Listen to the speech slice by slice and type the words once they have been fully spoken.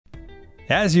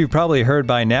As you've probably heard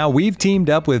by now, we've teamed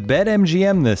up with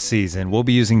BetMGM this season. We'll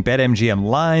be using BetMGM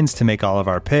lines to make all of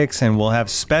our picks, and we'll have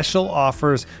special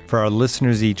offers for our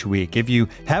listeners each week. If you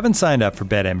haven't signed up for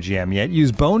BetMGM yet,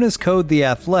 use bonus code The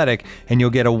Athletic, and you'll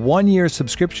get a 1-year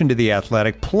subscription to The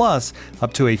Athletic, plus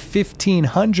up to a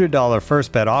 $1,500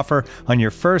 first bet offer on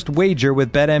your first wager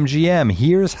with BetMGM.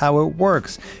 Here's how it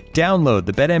works. Download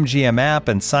the BetMGM app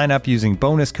and sign up using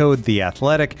bonus code The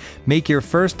Athletic. Make your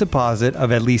first deposit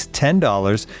of at least $10.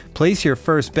 Place your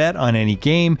first bet on any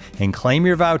game and claim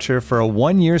your voucher for a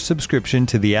 1-year subscription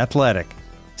to The Athletic.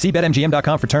 See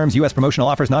BetMGM.com for terms. U.S. promotional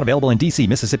offers not available in D.C.,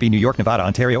 Mississippi, New York, Nevada,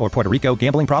 Ontario, or Puerto Rico.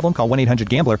 Gambling problem? Call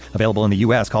 1-800-GAMBLER. Available in the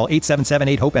U.S. Call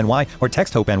 877-8-HOPE-NY or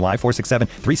text HOPE-NY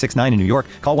 467-369 in New York.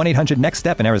 Call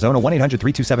 1-800-NEXT-STEP in Arizona.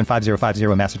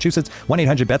 1-800-327-5050 in Massachusetts.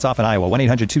 1-800-BETS-OFF in Iowa.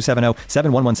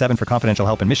 1-800-270-7117 for confidential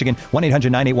help in Michigan.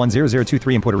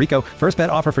 1-800-981-0023 in Puerto Rico. First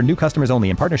bet offer for new customers only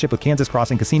in partnership with Kansas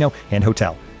Crossing Casino and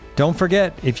Hotel. Don't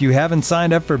forget, if you haven't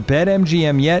signed up for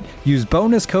BetMGM yet, use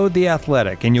bonus code The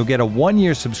Athletic, and you'll get a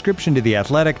 1-year subscription to The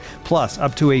Athletic, plus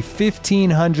up to a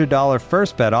 $1,500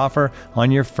 first bet offer on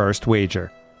your first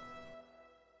wager.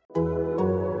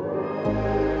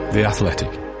 The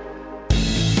Athletic.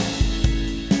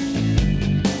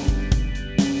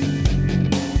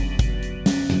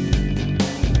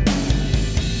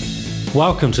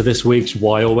 Welcome to this week's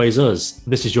Why Always Us.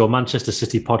 This is your Manchester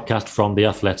City podcast from The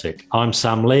Athletic. I'm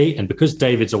Sam Lee, and because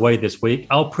David's away this week,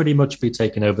 I'll pretty much be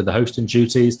taking over the hosting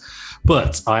duties.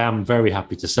 But I am very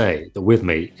happy to say that with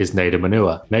me is Nedum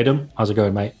Onuoha. Nedum, how's it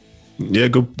going, mate? Yeah,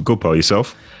 good pal.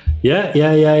 Yourself? Yeah.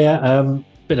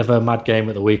 Bit of a mad game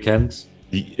at the weekend.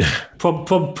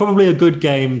 Probably a good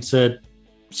game to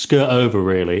skirt over,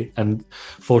 really. And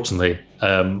fortunately,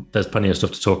 there's plenty of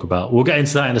stuff to talk about. We'll get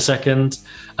into that in a second.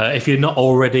 If you're not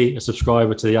already a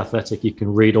subscriber to The Athletic, you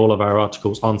can read all of our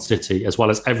articles on City as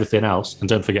well as everything else. And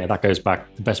don't forget, that goes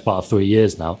back the best part of 3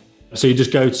 years now. So you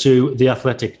just go to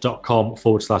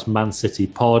theathletic.com/Man City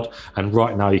pod. And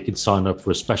right now you can sign up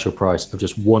for a special price of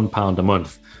just £1 a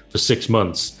month for 6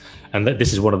 months. And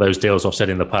this is one of those deals I've said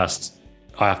in the past.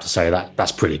 I have to say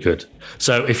that's pretty good.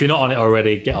 So if you're not on it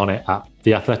already, get on it at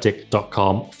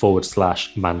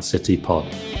theathletic.com/Man City pod.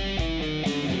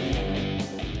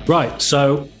 Right.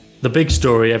 So the big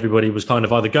story everybody was kind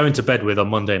of either going to bed with on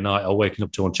Monday night or waking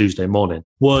up to on Tuesday morning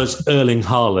was Erling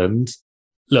Haaland.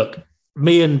 Look,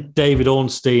 me and David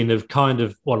Ornstein have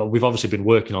we've obviously been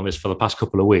working on this for the past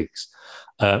couple of weeks.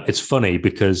 It's funny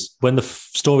because when the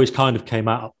stories kind of came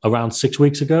out around 6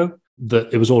 weeks ago,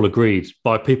 that it was all agreed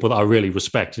by people that I really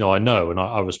respect. I know, and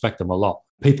I respect them a lot.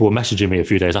 People were messaging me a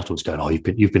few days afterwards going, "Oh,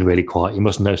 you've been really quiet. You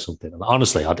must know something." And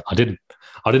honestly, I didn't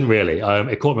really.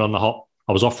 It caught me on the hop.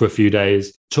 I was off for a few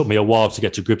days. Took me a while to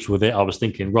get to grips with it. I was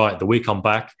thinking, right, the week I'm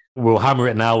back, we'll hammer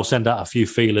it now. We'll send out a few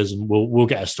feelers and we'll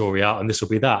get a story out, and this will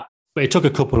be that. But it took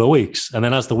a couple of weeks. And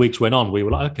then as the weeks went on, we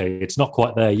were like, okay, it's not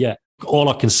quite there yet. All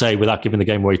I can say without giving the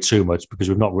game away too much, because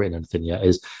we've not written anything yet,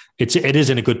 is it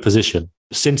is in a good position.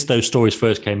 Since those stories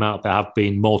first came out, there have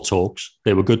been more talks.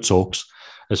 They were good talks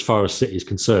as far as City is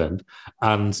concerned.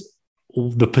 And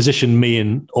the position me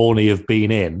and Orny have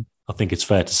been in, I think it's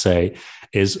fair to say,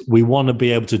 is we want to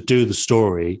be able to do the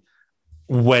story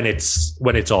when it's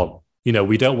on.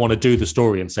 We don't want to do the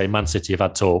story and say Man City have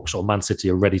had talks or Man City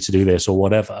are ready to do this or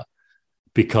whatever,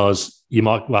 because you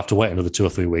might have to wait another 2 or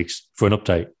 3 weeks for an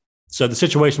update. So the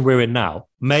situation we're in now,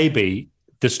 maybe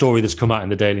the story that's come out in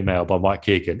the Daily Mail by Mike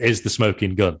Keegan is the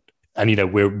smoking gun. And,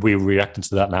 we're reacting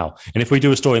to that now. And if we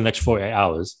do a story in the next 48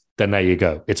 hours, then there you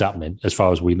go. It's happening as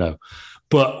far as we know.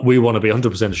 But we want to be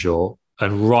 100% sure.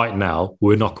 And right now,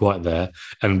 we're not quite there.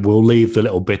 And we'll leave the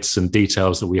little bits and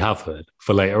details that we have heard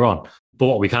for later on. But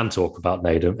what we can talk about,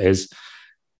 Nedum, is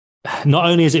not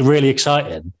only is it really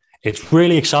exciting,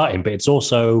 but it's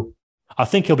also, I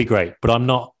think he'll be great, but I'm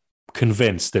not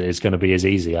convinced that it's going to be as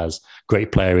easy as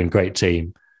great player in great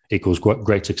team equals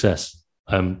great success.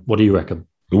 What do you reckon?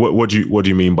 What do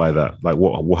you mean by that? Like,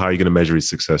 how are you going to measure his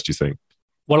success, do you think?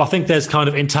 Well, I think there's kind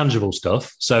of intangible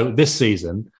stuff. So this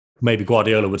season, maybe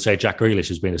Guardiola would say Jack Grealish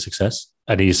has been a success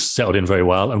and he's settled in very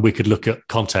well. And we could look at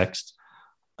context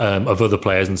of other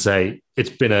players and say it's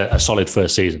been a solid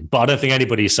first season. But I don't think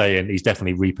anybody's saying he's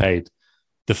definitely repaid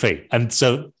the fee. And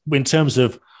so in terms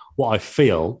of what I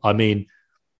feel, I mean,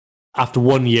 after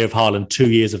 1 year of Haaland, 2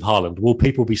 years of Haaland, will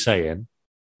people be saying,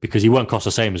 because he won't cost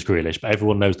the same as Grealish, but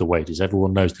everyone knows the wages,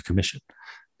 everyone knows the commission.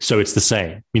 So it's the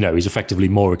same. He's effectively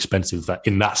more expensive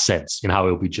in that sense, in how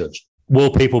he'll be judged.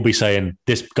 Will people be saying,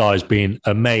 this guy's been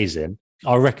amazing?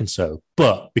 I reckon so.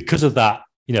 But because of that,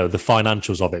 the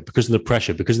financials of it, because of the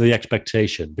pressure, because of the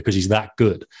expectation, because he's that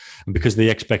good, and because of the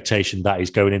expectation that he's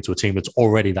going into a team that's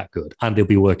already that good, and he'll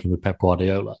be working with Pep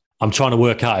Guardiola. I'm trying to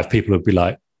work out if people would be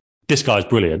like, this guy's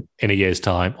brilliant in a year's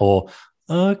time, or,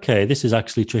 okay, this is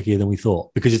actually trickier than we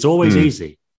thought. Because it's always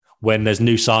easy when there's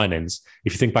new signings.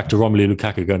 If you think back to Romelu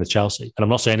Lukaku going to Chelsea, and I'm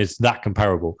not saying it's that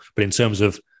comparable, but in terms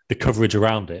of the coverage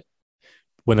around it,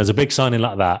 when there's a big signing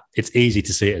like that, it's easy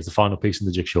to see it as the final piece in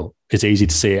the jigsaw. It's easy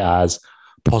to see it as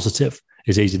positive.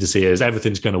 It's easy to see it as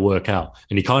everything's going to work out.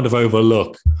 And you kind of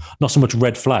overlook not so much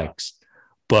red flags,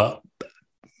 but,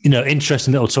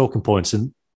 interesting little talking points.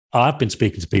 And I've been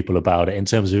speaking to people about it in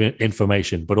terms of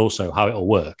information, but also how it'll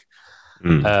work.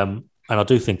 And I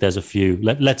do think there's a few,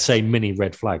 let's say, mini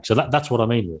red flags. So that's what I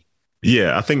mean with.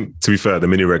 Yeah, I think, to be fair, the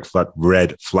mini red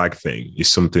flag thing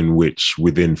is something which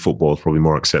within football is probably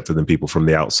more accepted than people from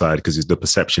the outside, because the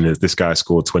perception is this guy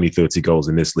scored 20, 30 goals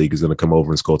in this league, is going to come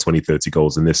over and score 20, 30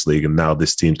 goals in this league, and now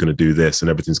this team's going to do this and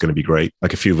everything's going to be great.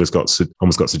 Like, a few of us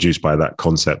almost got seduced by that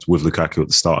concept with Lukaku at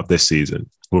the start of this season.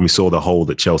 When we saw the hole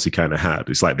that Chelsea kind of had,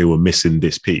 it's like they were missing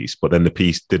this piece, but then the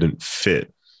piece didn't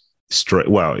fit straight.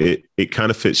 Well, it kind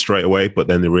of fit straight away, but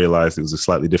then they realized it was a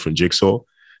slightly different jigsaw.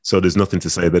 So there's nothing to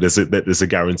say that there's a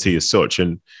guarantee as such.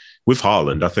 And with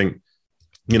Haaland, I think,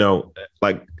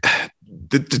 like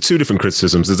the two different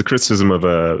criticisms. There's a criticism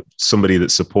of somebody that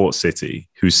supports City,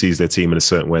 who sees their team in a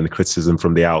certain way, and the criticism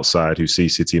from the outside who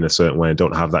sees City in a certain way and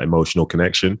don't have that emotional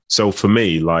connection. So for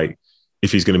me, like,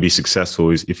 if he's going to be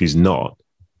successful, if he's not,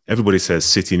 everybody says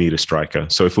City need a striker.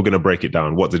 So if we're going to break it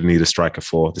down, what do they need a striker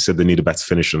for? They said they need a better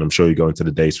finisher, and I'm sure you go into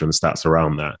the data and the stats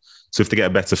around that. So if they get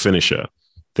a better finisher,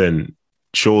 then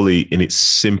surely in its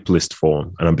simplest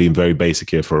form, and I'm being very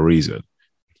basic here for a reason,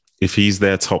 if he's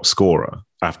their top scorer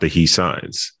after he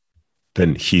signs,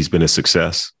 then he's been a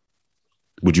success.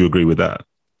 Would you agree with that?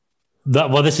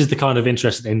 Well, this is the kind of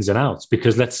interesting ins and outs,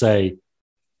 because let's say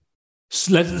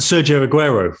Sergio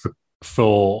Aguero,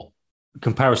 for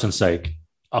comparison's sake,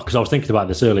 because I was thinking about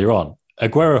this earlier on,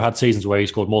 Aguero had seasons where he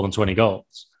scored more than 20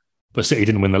 goals, but City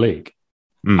didn't win the league.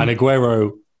 And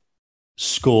Aguero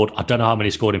scored, I don't know how many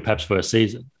he scored in Pep's first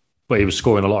season, but he was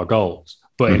scoring a lot of goals.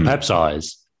 But in Pep's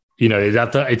eyes,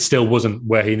 it still wasn't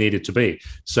where he needed to be.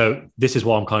 So this is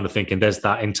why I'm kind of thinking there's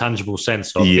that intangible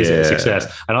sense of, is it a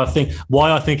success? And I think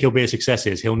why I think he'll be a success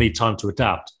is he'll need time to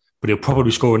adapt, but he'll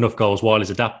probably score enough goals while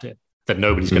he's adapting that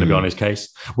nobody's going to be on his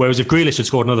case. Whereas if Grealish had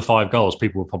scored another 5 goals,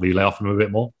 people would probably lay off him a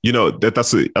bit more.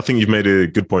 I think you've made a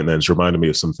good point there. It's reminded me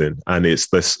of something. And it's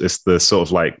the sort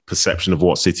of like perception of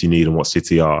what City need and what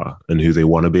City are and who they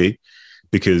want to be.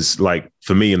 Because, like,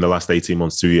 for me, in the last 18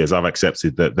 months, 2 years, I've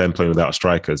accepted that them playing without a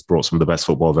striker has brought some of the best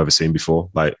football I've ever seen before.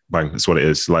 Like, bang, that's what it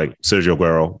is. Like, Sergio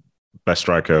Aguero, best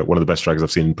striker, one of the best strikers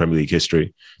I've seen in Premier League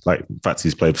history. Like, in fact,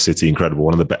 he's played for City, incredible.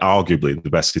 Arguably the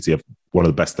best one of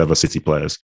the best ever City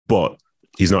players. But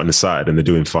he's not in the side and they're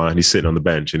doing fine. He's sitting on the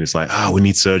bench and it's like, we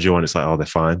need Sergio. And it's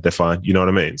like, they're fine. You know what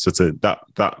I mean? So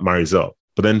that marries up.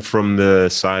 But then from the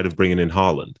side of bringing in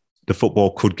Haaland, the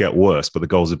football could get worse, but the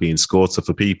goals are being scored. So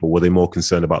for people, were they more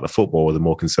concerned about the football, or were they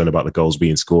more concerned about the goals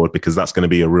being scored? Because that's going to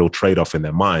be a real trade-off in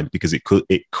their mind, because it could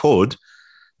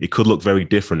look very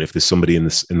different if there's somebody in the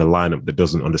lineup that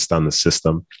doesn't understand the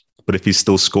system. But if he's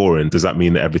still scoring, does that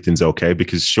mean that everything's okay?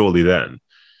 Because surely then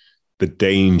the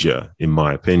danger, in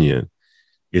my opinion,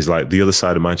 is like the other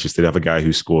side of Manchester. They have a guy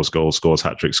who scores goals, scores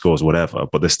hat-tricks, scores whatever,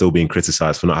 but they're still being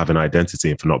criticised for not having identity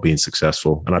and for not being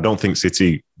successful. And I don't think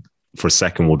City for a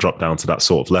second will drop down to that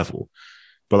sort of level.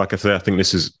 But like I say, I think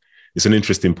it's an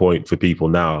interesting point for people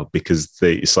now, because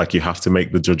it's like you have to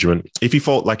make the judgment. If he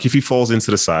falls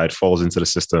into the side, falls into the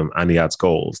system and he adds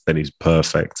goals, then he's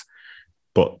perfect.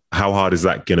 But how hard is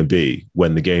that going to be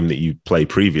when the game that you played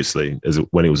previously,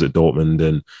 when it was at Dortmund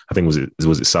and I think was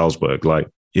it Salzburg, like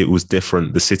it was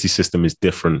different. The City system is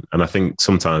different. And I think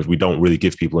sometimes we don't really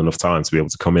give people enough time to be able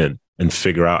to come in and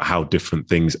figure out how different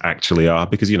things actually are,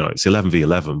 because, it's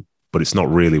 11v11. But it's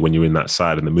not really when you're in that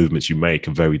side, and the movements you make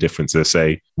are very different to,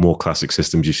 say, more classic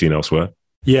systems you've seen elsewhere.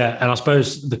 Yeah, and I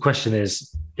suppose the question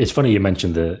is, it's funny you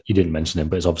didn't mention him,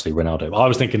 but it's obviously Ronaldo. I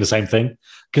was thinking the same thing,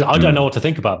 because I don't know what to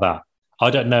think about that.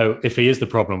 I don't know if he is the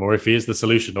problem or if he is the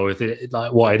solution, or if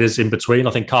what it is in between.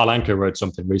 I think Carl Anker wrote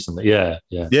something recently. Yeah,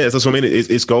 that's what I mean.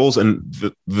 It's goals, and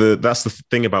that's the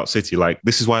thing about City. Like,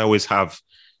 this is why I always have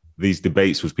these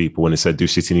debates with people when they said, do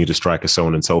City need a striker, so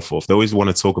on and so forth. They always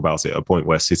want to talk about it at a point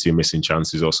where City are missing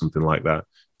chances or something like that.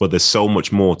 But there's so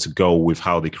much more to go with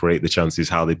how they create the chances,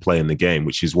 how they play in the game,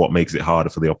 which is what makes it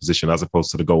harder for the opposition as opposed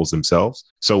to the goals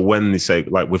themselves. So when they say,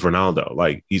 like with Ronaldo,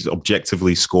 like he's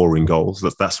objectively scoring goals.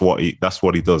 That's what he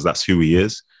does. That's who he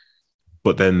is.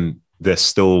 But then they're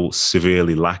still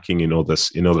severely lacking in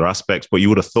other aspects. But you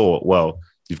would have thought, well,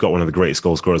 you've got one of the greatest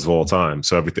goal scorers of all time,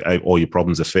 so all your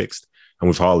problems are fixed. And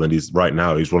with Haaland,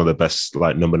 he's one of the best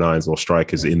like number 9s or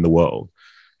strikers in the world.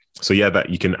 So yeah, that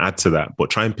you can add to that, but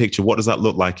try and picture what does that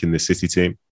look like in the City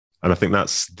team. And I think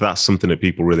that's something that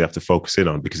people really have to focus in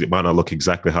on, because it might not look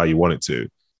exactly how you want it to,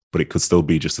 but it could still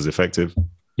be just as effective.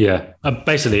 Yeah,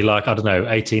 basically, like, I don't know,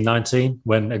 18, 19,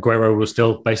 when Aguero was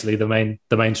still basically the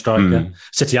main striker.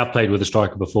 City have played with a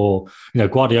striker before.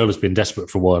 Guardiola's been desperate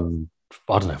for one,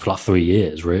 I don't know, for like 3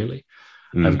 years, really.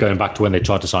 And going back to when they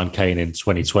tried to sign Kane in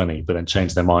 2020, but then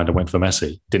changed their mind and went for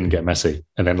Messi, didn't get Messi.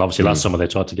 And then obviously last summer they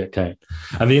tried to get Kane.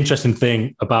 And the interesting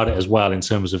thing about it as well, in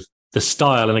terms of the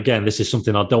style, and again, this is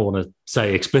something I don't want to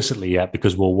say explicitly yet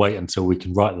because we'll wait until we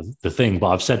can write the thing,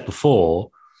 but I've said before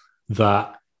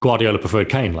that Guardiola preferred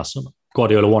Kane last summer.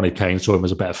 Guardiola wanted Kane, saw him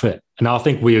as a better fit. And now I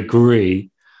think we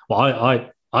agree, well,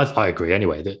 I agree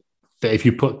anyway, that if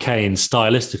you put Kane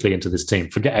stylistically into this team,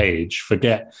 forget age,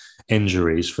 forget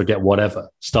injuries, forget whatever,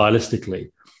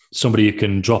 stylistically, somebody who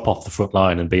can drop off the front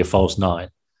line and be a false 9,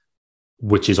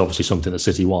 which is obviously something that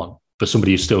City want, but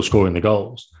somebody who's still scoring the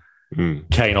goals.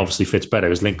 Kane obviously fits better,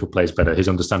 his link-up plays better, his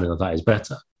understanding of that is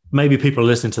better. Maybe people are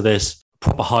listening to this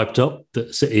proper hyped up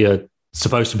that City are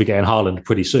supposed to be getting Haaland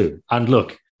pretty soon. And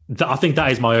look, I think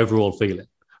that is my overall feeling,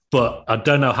 but I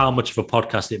don't know how much of a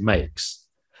podcast it makes,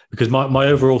 because my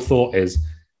overall thought is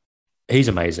he's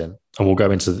amazing, and we'll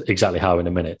go into exactly how in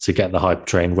a minute to get the hype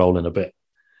train rolling a bit.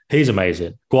 He's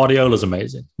amazing. Guardiola's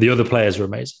amazing. The other players are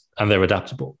amazing, and they're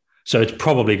adaptable. So it's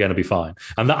probably going to be fine.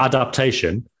 And that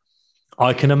adaptation,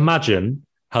 I can imagine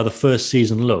how the first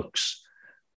season looks.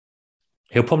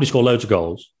 He'll probably score loads of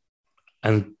goals,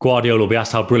 and Guardiola will be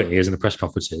asked how brilliant he is in the press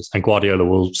conferences, and Guardiola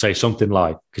will say something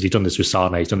like, because he's done this with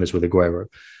Sane, he's done this with Aguero,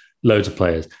 loads of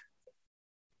players,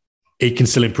 he can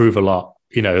still improve a lot.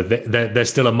 There's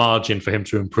still a margin for him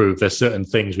to improve. There's certain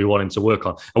things we want him to work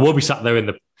on. And we'll be sat there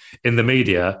in the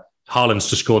media, Haaland's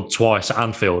just scored twice at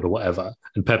Anfield or whatever,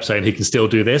 and Pep saying he can still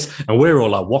do this. And we're all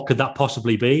like, what could that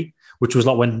possibly be? Which was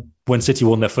like when City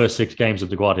won their first 6 games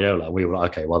under Guardiola, we were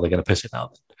like, okay, well, they're going to piss it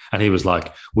now. And he was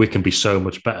like, we can be so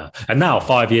much better. And now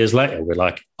 5 years later, we're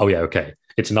like, oh yeah, okay,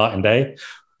 it's night and day.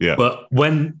 Yeah. But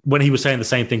when he was saying the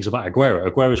same things about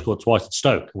Aguero scored twice at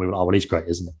Stoke, and we were like, oh, well, he's great,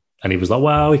 isn't he? And he was like,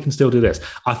 well, he can still do this.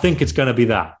 I think it's going to be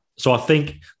that. So I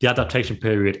think the adaptation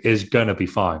period is going to be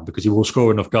fine, because he will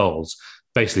score enough goals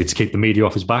basically to keep the media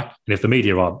off his back. And if the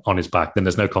media are on his back, then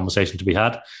there's no conversation to be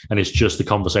had. And it's just the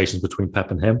conversations between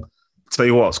Pep and him. Tell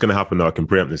you what's going to happen though, I can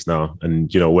preempt this now. And,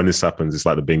 when this happens, it's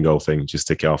like the bingo thing, just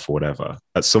tick it off or whatever.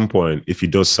 At some point, if he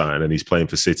does sign and he's playing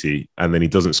for City and then he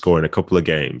doesn't score in a couple of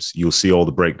games, you'll see all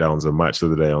the breakdowns of Match of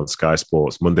the Day on Sky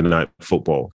Sports, Monday Night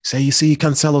Football. Say, you see,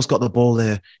 Cancelo's got the ball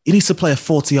there. He needs to play a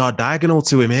 40-yard diagonal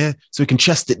to him here so he can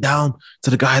chest it down to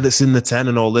the guy that's in the 10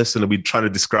 and all this. And we're trying to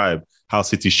describe how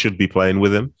City should be playing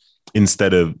with him,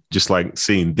 instead of just like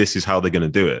seeing this is how they're going to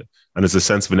do it. And there's a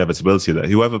sense of inevitability that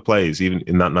whoever plays, even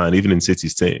in that 9, even in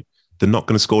City's team, they're not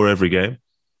going to score every game.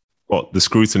 But the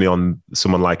scrutiny on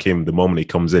someone like him, the moment he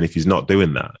comes in, if he's not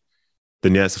doing that,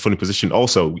 then yeah, it's a funny position.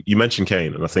 Also, you mentioned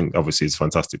Kane, and I think obviously he's a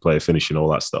fantastic player, finishing, all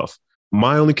that stuff.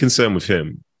 My only concern with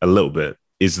him a little bit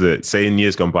is that, say in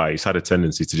years gone by, he's had a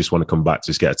tendency to just want to come back to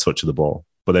just get a touch of the ball.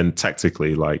 But then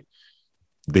tactically, like,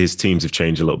 his teams have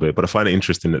changed a little bit. But I find it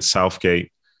interesting that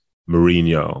Southgate,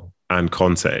 Mourinho and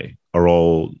Conte are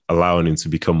all allowing him to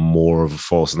become more of a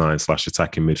false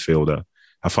 9/attacking midfielder.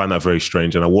 I find that very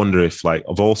strange. And I wonder if, like,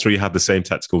 of all three had the same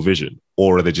tactical vision,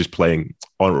 or are they just playing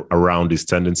around his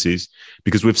tendencies?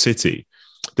 Because with City,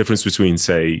 difference between,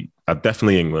 say,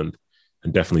 definitely England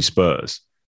and definitely Spurs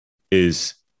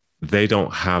is they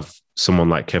don't have someone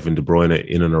like Kevin De Bruyne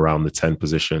in and around the 10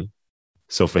 position.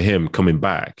 So for him coming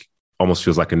back almost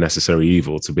feels like a necessary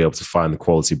evil to be able to find the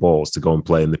quality balls to go and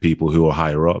play in the people who are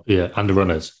higher up. Yeah, and the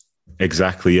runners.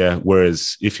 Exactly, yeah.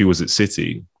 Whereas if he was at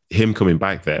City, him coming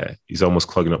back there, he's almost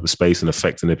clogging up the space and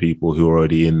affecting the people who are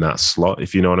already in that slot,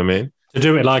 if you know what I mean. To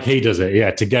do it like he does it,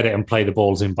 yeah, to get it and play the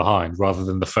balls in behind rather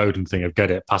than the Foden thing of get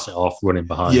it, pass it off, running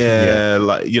behind. Yeah,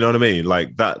 like, you know what I mean?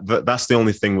 Like that's the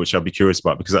only thing which I'd be curious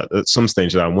about, because at some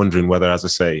stage I'm wondering whether, as I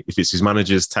say, if it's his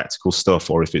manager's tactical stuff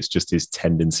or if it's just his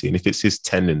tendency. And if it's his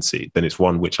tendency, then it's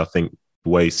one which I think the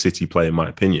way City play, in my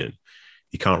opinion,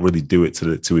 he can't really do it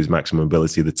to his maximum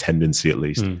ability, the tendency at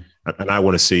least. And I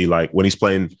want to see, like, when he's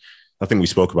playing, I think we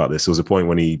spoke about this. There was a point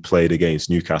when he played against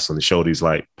Newcastle and they showed his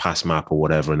like pass map or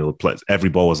whatever, and it would play, every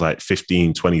ball was like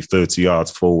 15, 20, 30 yards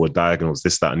forward, diagonals,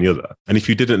 this, that, and the other. And if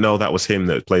you didn't know that was him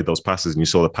that played those passes and you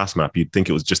saw the pass map, you'd think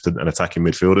it was just an attacking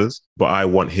midfielders. But I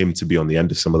want him to be on the end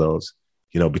of some of those.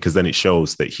 because then it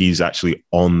shows that he's actually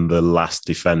on the last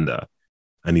defender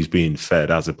and he's being fed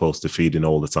as opposed to feeding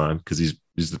all the time, because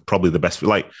he's probably the best.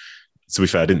 Like, to be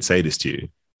fair, I didn't say this to you,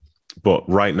 but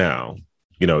right now,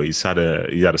 he had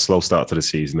a slow start to the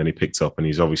season, then he picked up, and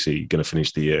he's obviously going to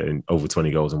finish the year in over 20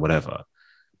 goals and whatever.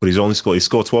 But he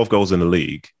scored 12 goals in the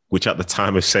league, which at the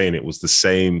time of saying it was the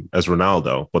same as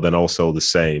Ronaldo, but then also the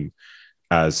same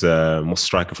as what's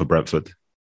striker for Brentford?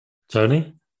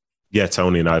 Tony? Yeah,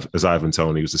 Tony, as Ivan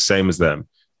Toney. He was the same as them.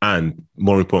 And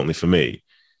more importantly for me,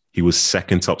 he was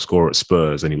second top scorer at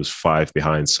Spurs and he was 5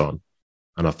 behind Son.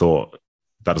 And I thought,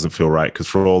 that doesn't feel right, because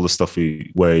for all the stuff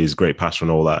where he's great passer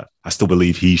and all that, I still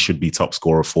believe he should be top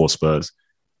scorer for Spurs.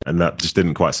 And that just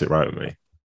didn't quite sit right with me.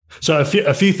 So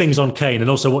a few things on Kane, and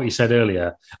also what you said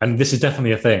earlier, and this is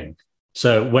definitely a thing.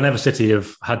 So whenever City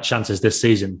have had chances this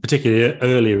season, particularly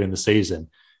earlier in the season,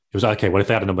 it was okay, well, if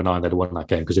they had a number 9, they'd have won that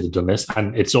game because they'd done this.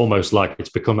 And it's almost like it's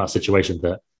become that situation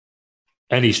that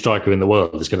any striker in the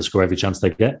world is going to score every chance they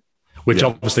get, which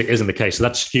obviously isn't the case. So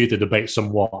that skewed the debate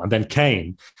somewhat. And then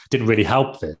Kane didn't really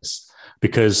help this,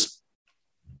 because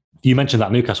you mentioned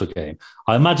that Newcastle game.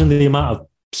 I imagine the amount of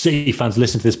City fans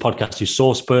listening to this podcast who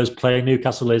saw Spurs play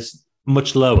Newcastle is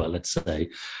much lower, let's say,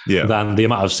 than the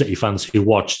amount of City fans who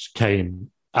watched Kane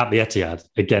at the Etihad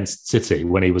against City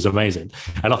when he was amazing.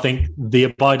 And I think the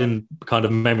abiding kind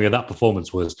of memory of that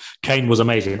performance was Kane was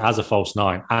amazing as a false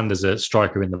 9 and as a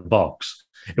striker in the box.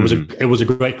 It was a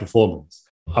great performance.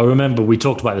 I remember we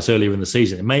talked about this earlier in the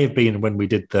season. It may have been when we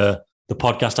did the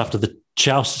podcast after the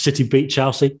City beat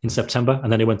Chelsea in September,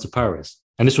 and then he went to Paris.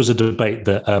 And this was a debate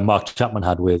that Mark Chapman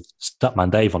had with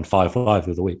Statman Dave on 5 Live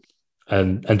the other week.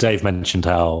 And Dave mentioned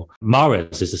how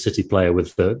Mahrez is the City player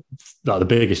with the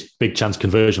biggest big chance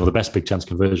conversion, or the best big chance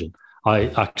conversion. I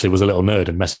actually was a little nerd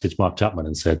and messaged Mark Chapman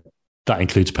and said, that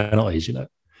includes penalties, And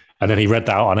then he read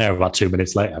that out on air about 2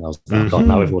 minutes later, and I was like, God,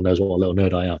 now everyone knows what a little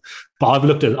nerd I am. But I've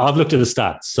looked at the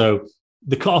stats. So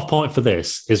the cutoff point for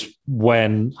this is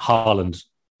when Haaland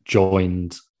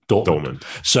joined Dortmund.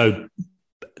 So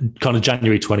kind of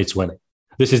January 2020.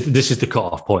 This is the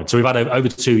cutoff point. So we've had over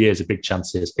 2 years of big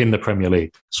chances in the Premier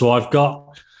League. So I've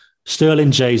got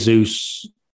Sterling, Jesus,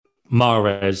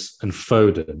 Mahrez, and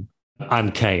Foden,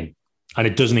 and Kane. And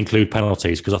it doesn't include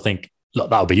penalties, because I think, look,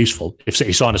 that would be useful. If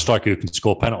City sign a striker who can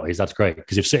score penalties, that's great.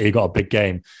 Because if City got a big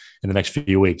game in the next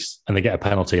few weeks and they get a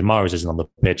penalty and Mahrez isn't on the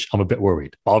pitch, I'm a bit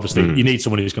worried. But obviously, you need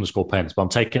someone who's going to score pens. But I'm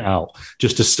taking it out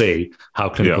just to see how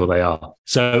clinical they are.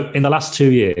 So in the last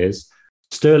 2 years,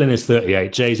 Sterling is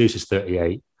 38, Jesus is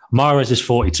 38, Mahrez is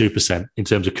 42% in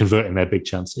terms of converting their big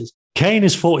chances. Kane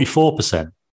is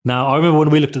 44%. Now, I remember when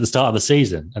we looked at the start of the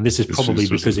season, and this is probably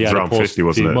because he had a pause for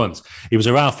a few months, he was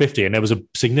around 50, and there was a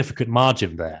significant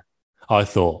margin there. I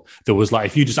thought there was, like,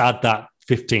 if you just add that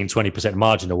 15, 20%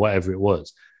 margin or whatever it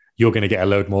was, you're going to get a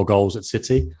load more goals at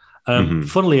City.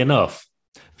 Funnily enough,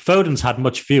 Foden's had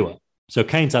much fewer. So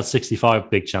Kane's had 65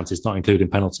 big chances, not including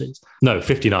penalties. No,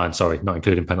 59, sorry, not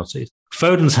including penalties.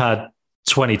 Foden's had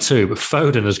 22, but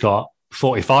Foden has got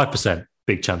 45%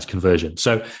 big chance conversion.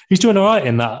 So he's doing all right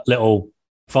in that little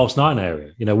false 9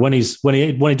 area. When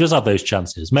he does have those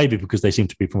chances, maybe because they seem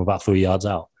to be from about 3 yards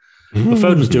out. But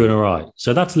Foden's doing all right.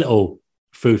 So that's little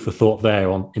food for thought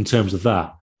there in terms of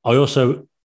that. I also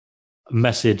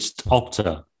messaged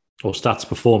Opta, or Stats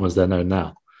Performers, they're known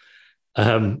now.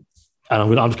 And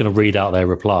I'm just going to read out their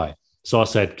reply. So I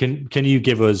said, can you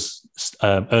give us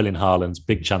Erling Haaland's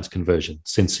big chance conversion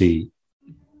since he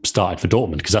started for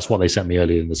Dortmund? Because that's what they sent me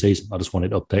earlier in the season. I just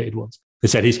wanted updated ones. They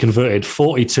said he's converted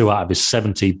 42 out of his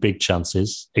 70 big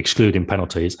chances, excluding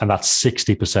penalties, and that's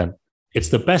 60%. It's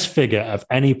the best figure of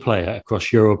any player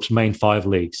across Europe's main 5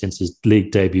 leagues since his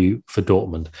league debut for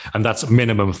Dortmund. And that's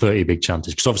minimum 30 big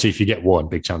chances. Because obviously if you get one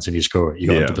big chance and you score it, you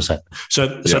got 100%.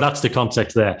 So that's the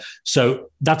context there. So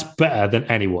that's better than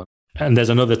anyone. And there's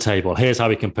another table. Here's how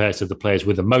he compares to the players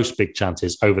with the most big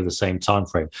chances over the same time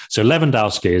frame. So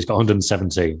Lewandowski has got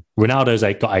 117. Ronaldo's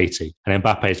got 80. And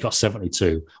Mbappe's got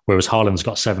 72, whereas Haaland's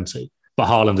got 70. But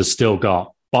Haaland has still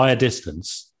got, by a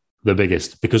distance, the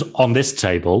biggest. Because on this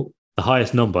table, the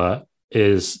highest number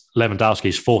is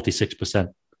Lewandowski's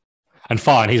 46%. And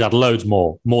fine, he's had loads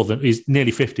more than, he's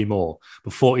nearly 50 more,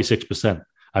 but 46%.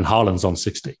 And Haaland's on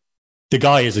 60. The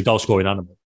guy is a goal-scoring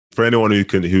animal. For anyone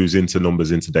who's into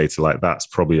numbers, into data like that, it's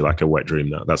probably like a wet dream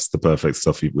now. That's the perfect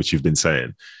stuff which you've been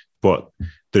saying. But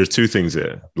there's 2 things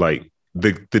here. Like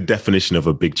the definition of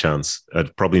a big chance,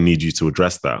 I'd probably need you to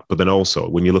address that. But then also,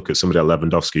 when you look at somebody like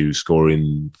Lewandowski who's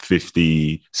scoring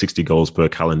 50, 60 goals per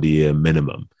calendar year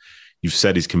minimum, you've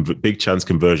said his big chance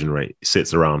conversion rate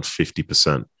sits around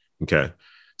 50%. Okay.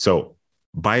 So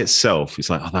by itself, it's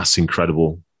like, oh, that's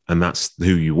incredible. And that's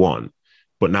who you want.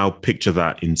 But now picture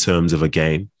that in terms of a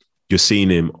game. You're seeing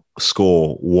him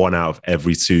score 1 out of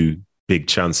every 2 big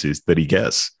chances that he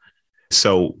gets.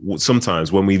 So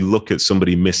sometimes when we look at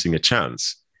somebody missing a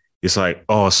chance, it's like,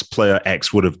 oh, player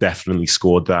X would have definitely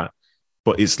scored that.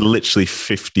 But it's literally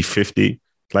 50-50.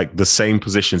 Like the same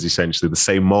positions, essentially, the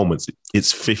same moments.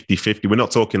 It's 50-50. We're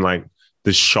not talking like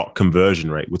the shot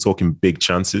conversion rate. We're talking big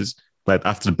chances. Like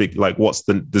after the big, like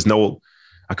there's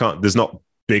not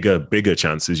bigger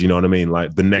chances. You know what I mean?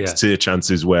 Like the next tier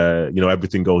chances where, you know,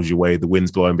 everything goes your way, the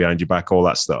wind's blowing behind your back, all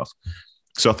that stuff.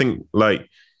 So I think like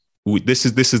this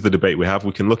is the debate we have.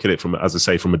 We can look at it from, as I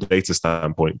say, from a data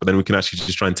standpoint, but then we can actually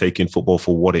just try and take in football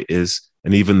for what it is.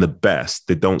 And even the best,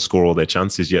 they don't score all their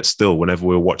chances, yet still, whenever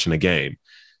we're watching a game,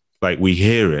 like we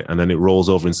hear it and then it rolls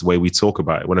over into the way we talk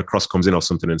about it. When a cross comes in or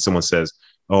something and someone says,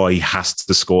 oh, he has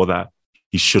to score that.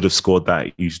 He should have scored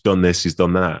that. He's done this, he's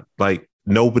done that. Like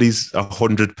nobody's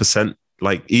 100%,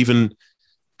 like even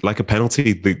like a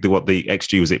penalty, the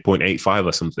XG was 8.85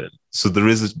 or something. So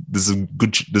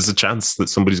there's a chance that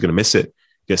somebody's going to miss it.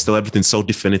 Yet still everything's so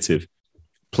definitive.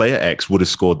 Player X would have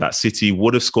scored that. City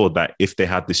would have scored that if they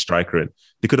had this striker in.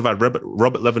 They could have had Robert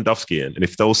Lewandowski in. And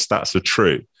if those stats are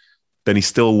true, then he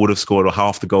still would have scored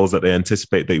half the goals that they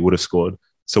anticipate that he would have scored.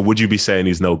 So would you be saying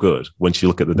he's no good? Once you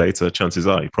look at the data, chances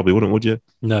are you probably wouldn't, would you?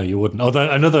 No, you wouldn't.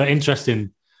 Although another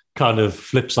interesting kind of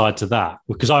flip side to that,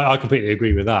 because I completely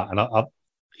agree with that. And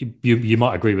you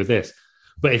might agree with this.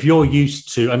 But if you're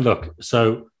used to, and look,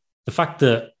 so the fact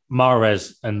that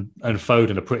Mahrez and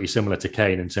Foden are pretty similar to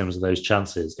Kane in terms of those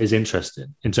chances is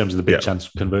interesting in terms of the big chance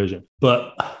conversion.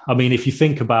 But I mean, if you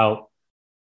think about,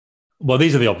 well,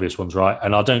 these are the obvious ones, right?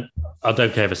 And I don't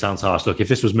care if it sounds harsh. Look, if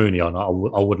this was Mooney on, I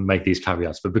wouldn't make these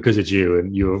caveats. But because it's you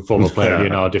and you're a former player, you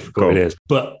know how difficult it is.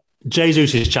 But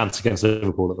Jesus' chance against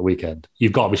Liverpool at the weekend,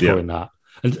 you've got to be scoring that.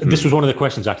 And this was one of the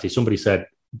questions, actually. Somebody said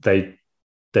they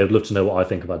would love to know what I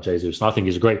think about Jesus. And I think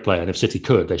he's a great player. And if City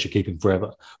could, they should keep him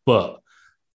forever. But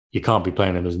you can't be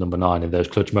playing him as number 9 in those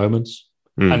clutch moments.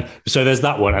 And so there's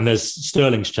that one. And there's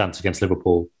Sterling's chance against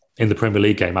Liverpool in the Premier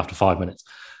League game after 5 minutes.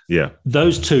 Yeah.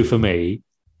 Those two, for me,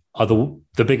 are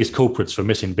the biggest culprits for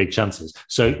missing big chances.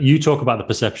 So you talk about the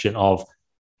perception of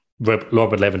Robert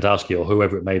Lewandowski or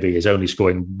whoever it may be is only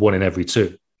scoring 1 in every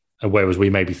 2. And whereas we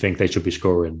maybe think they should be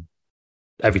scoring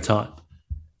every time.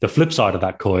 The flip side of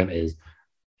that coin is,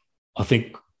 I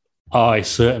think I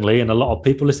certainly, and a lot of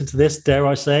people listening to this, dare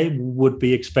I say, would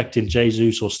be expecting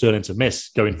Jesus or Sterling to miss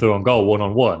going through on goal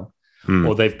 1-on-1,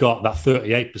 or they've got that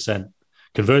 38%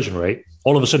 conversion rate.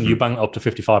 All of a sudden, you bang it up to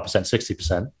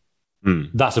 55%,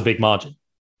 60%. That's a big margin.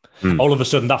 All of a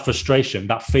sudden, that frustration,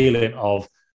 that feeling of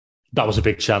that was a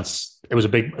big chance. It was a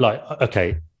big, like,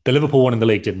 okay, the Liverpool one in the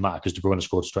league didn't matter because De Bruyne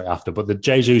scored straight after, but the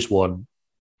Jesus one,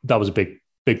 that was a big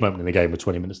moment in the game with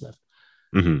 20 minutes left.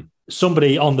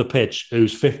 Somebody on the pitch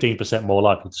who's 15% more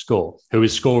likely to score, who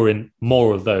is scoring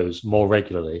more of those more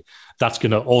regularly, that's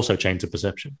going to also change the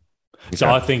perception. Okay. So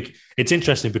I think it's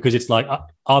interesting because it's like,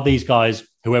 are these guys,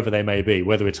 whoever they may be,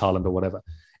 whether it's Haaland or whatever,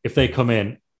 if they come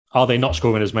in, are they not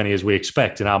scoring as many as we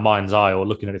expect in our mind's eye or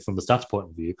looking at it from the stats point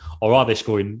of view, or are they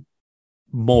scoring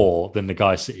more than the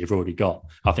guys City have already got?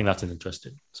 I think that's an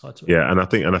interesting side to it. Yeah, and I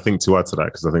think to add to that,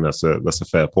 because I think that's a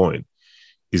fair point,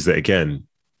 is that again,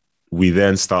 we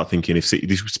then start thinking if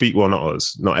City, speak, well, not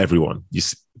us, not everyone.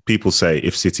 People say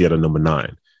if City had a number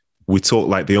 9, we talk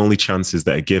like the only chances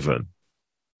that are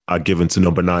given to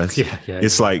number 9.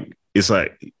 It's like,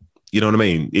 you know what I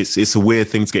mean? It's a weird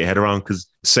thing to get your head around because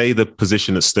say the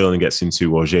position that Sterling gets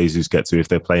into or Jesus gets to, if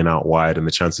they're playing out wide and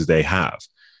the chances they have,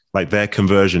 like their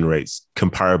conversion rates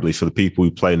comparably for the people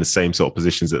who play in the same sort of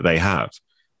positions that they have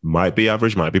might be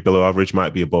average, might be below average,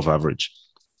 might be above average.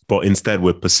 But instead,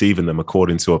 we're perceiving them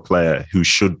according to a player who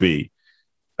should be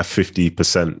a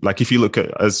 50%. Like if you look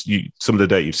at some of the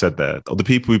data you've said there, the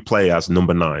people who play as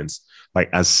number 9s, like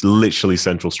as literally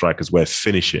central strikers, where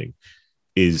finishing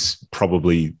is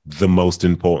probably the most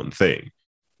important thing.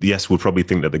 Yes, we'll probably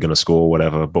think that they're going to score or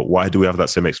whatever, but why do we have that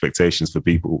same expectations for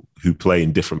people who play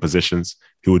in different positions,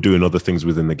 who are doing other things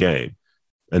within the game,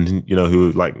 and you know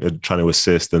who like are trying to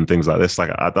assist and things like this?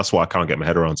 Like that's what I can't get my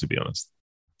head around, to be honest.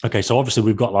 Okay, so obviously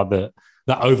we've got like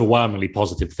that overwhelmingly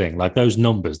positive thing, like those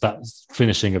numbers, that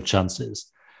finishing of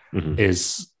chances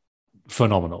is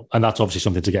phenomenal, and that's obviously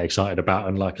something to get excited about.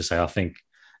 And like I say, I think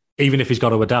even if he's got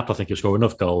to adapt, I think he'll score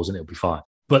enough goals and it'll be fine.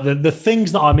 But the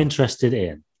things that I'm interested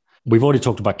in, we've already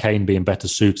talked about Kane being better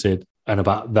suited and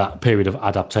about that period of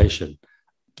adaptation.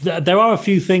 There are a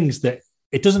few things that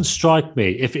it doesn't strike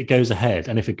me if it goes ahead,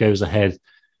 and if it goes ahead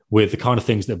with the kind of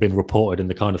things that have been reported and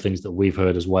the kind of things that we've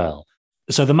heard as well.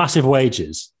 So the massive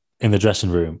wages in the dressing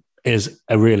room is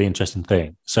a really interesting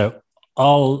thing. So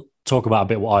I'll talk about a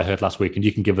bit what I heard last week, and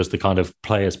you can give us the kind of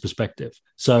player's perspective.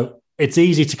 So it's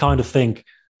easy to kind of think,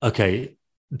 okay,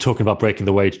 talking about breaking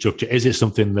the wage structure, is it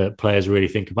something that players really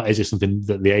think about? Is it something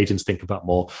that the agents think about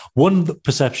more? One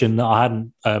perception that I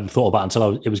hadn't thought about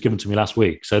until it was given to me last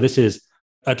week. So this is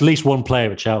at least one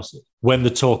player at Chelsea. When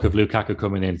the talk of Lukaku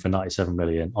coming in for 97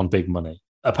 million on big money,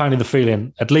 apparently the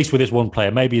feeling, at least with this one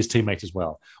player, maybe his teammates as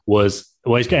well, was,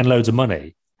 well, he's getting loads of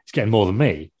money. He's getting more than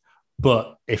me.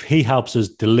 But if he helps us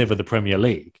deliver the Premier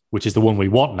League, which is the one we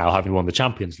want now, having won the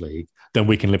Champions League, then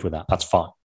we can live with that. That's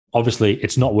fine. Obviously,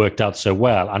 it's not worked out so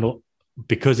well. And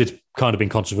because it's kind of been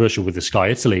controversial with the Sky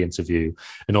Italy interview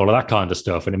and all of that kind of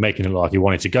stuff, and it making it look like he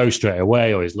wanted to go straight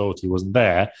away or his loyalty wasn't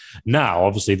there. Now,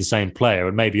 obviously, the same player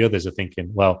and maybe others are thinking,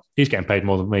 well, he's getting paid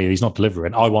more than me. He's not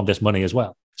delivering. I want this money as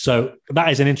well. So that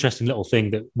is an interesting little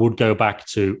thing that would go back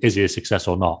to, is he a success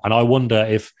or not? And I wonder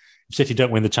if City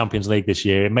don't win the Champions League this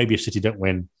year, and maybe if City don't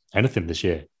win anything this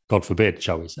year, God forbid,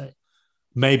 shall we say,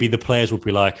 maybe the players would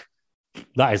be like,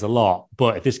 that is a lot.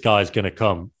 But if this guy's going to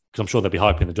come, because I'm sure they'll be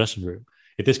hyping in the dressing room,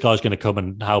 if this guy's going to come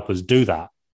and help us do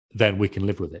that, then we can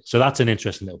live with it. So that's an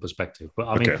interesting little perspective. But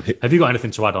I mean, have you got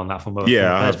anything to add on that?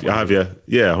 I have.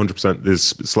 Yeah, 100%. There's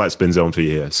slight spin zone for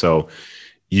you here. So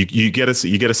you get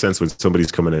a sense when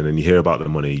somebody's coming in and you hear about the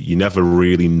money, you never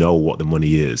really know what the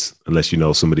money is unless you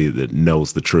know somebody that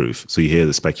knows the truth. So you hear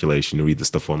the speculation, you read the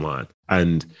stuff online.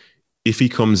 And if he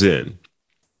comes in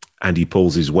and he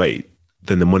pulls his weight,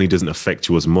 then the money doesn't affect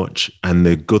you as much. And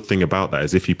the good thing about that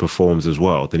is if he performs as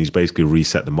well, then he's basically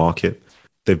reset the market.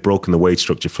 They've broken the wage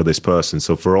structure for this person.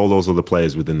 So for all those other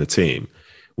players within the team,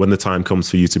 when the time comes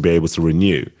for you to be able to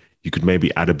renew, you could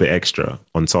maybe add a bit extra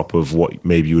on top of what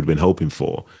maybe you would have been hoping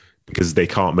for, because they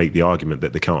can't make the argument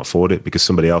that they can't afford it because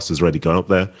somebody else has already gone up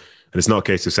there. And it's not a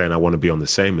case of saying, I want to be on the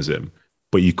same as him,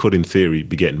 but you could in theory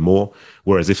be getting more.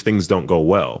 Whereas if things don't go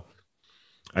well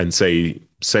and say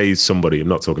somebody, I'm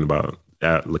not talking about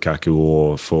Lukaku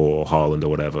or for Haaland or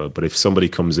whatever, but if somebody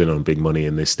comes in on big money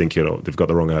and they think, they've got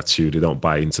the wrong attitude, they don't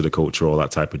buy into the culture, all that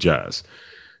type of jazz,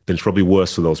 then it's probably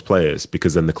worse for those players,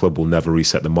 because then the club will never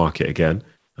reset the market again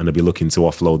and they'll be looking to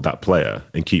offload that player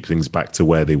and keep things back to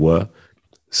where they were.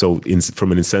 So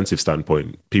from an incentive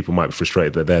standpoint, people might be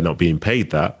frustrated that they're not being paid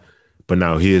that, but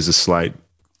now here's a slight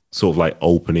sort of like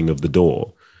opening of the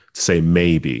door to say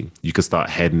maybe you could start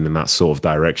heading in that sort of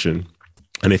direction.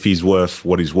 And if he's worth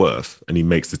what he's worth and he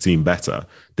makes the team better,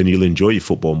 then you'll enjoy your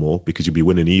football more because you'll be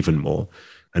winning even more.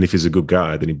 And if he's a good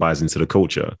guy, then he buys into the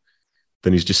culture.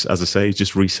 Then he's just, as I say, he's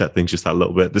just reset things just that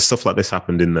little bit. There's stuff like this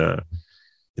happened in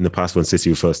the past when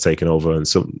City were first taken over, and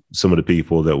some of the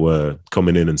people that were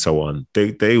coming in and so on,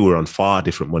 they were on far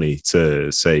different money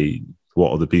to say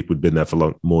what other people who'd been there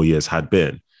for more years had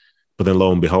been. But then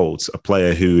lo and behold, a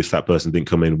player who, if that person didn't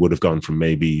come in, would have gone from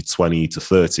maybe 20 to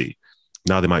 30.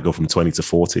 Now they might go from 20 to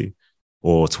 40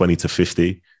 or 20 to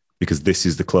 50, because this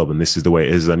is the club and this is the way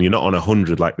it is. And you're not on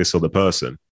 100 like this other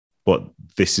person, but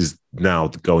this is now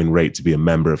the going rate to be a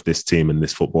member of this team and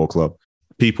this football club.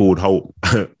 People would hope,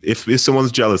 if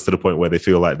someone's jealous to the point where they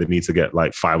feel like they need to get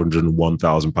like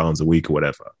 £501,000 a week or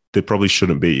whatever, they probably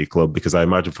shouldn't be at your club, because I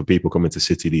imagine for people coming to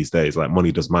City these days, like,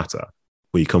 money does matter,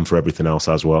 but you come for everything else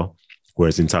as well.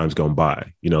 Whereas in times gone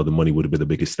by, the money would have been the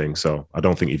biggest thing. So I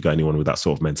don't think you've got anyone with that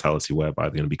sort of mentality whereby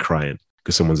they're going to be crying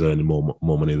because someone's earning more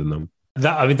money than them.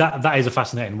 That is a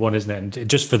fascinating one, isn't it? And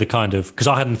just for the kind of, because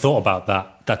I hadn't thought about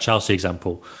that Chelsea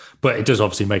example, but it does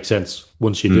obviously make sense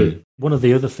once you do. One of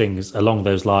the other things along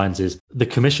those lines is the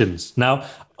commissions. Now,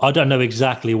 I don't know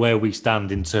exactly where we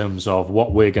stand in terms of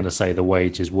what we're going to say the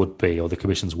wages would be or the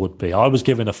commissions would be. I was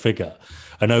given a figure,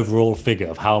 an overall figure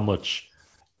of how much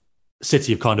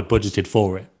City have kind of budgeted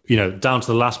for it, down to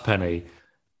the last penny,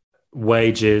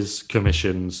 wages,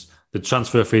 commissions, the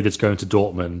transfer fee that's going to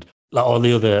Dortmund, like all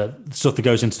the other stuff that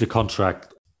goes into the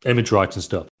contract, image rights and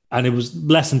stuff. And it was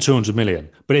less than 200 million.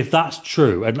 But if that's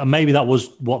true, and maybe that was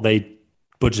what they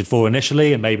budgeted for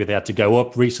initially, and maybe they had to go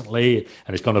up recently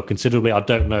and it's gone up considerably, I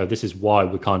don't know. This is why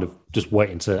we're kind of just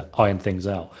waiting to iron things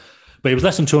out. But it was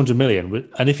less than 200 million.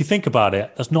 And if you think about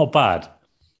it, that's not bad.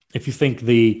 If you think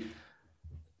the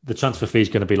transfer fee is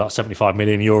going to be like 75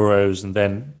 million euros, and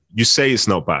then you say it's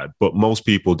not bad, but most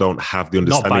people don't have the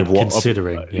understanding of what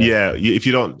considering. If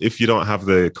you don't have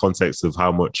the context of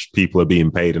how much people are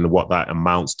being paid and what that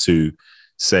amounts to,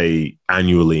 say,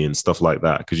 annually and stuff like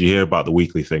that, because you hear about the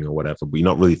weekly thing or whatever, but you're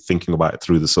not really thinking about it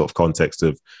through the sort of context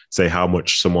of, say, how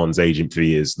much someone's agent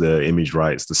fee is, the image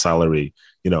rights, the salary,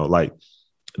 like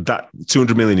that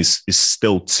 200 million is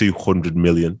still 200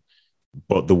 million.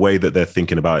 But the way that they're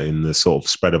thinking about it in the sort of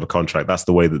spread of a contract, that's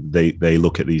the way that they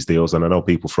look at these deals. And I know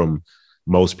people from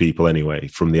most people anyway,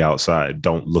 from the outside,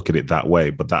 don't look at it that way.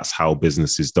 But that's how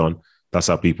business is done. That's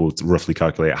how people roughly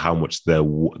calculate how much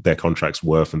their contract's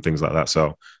worth and things like that.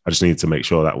 So I just needed to make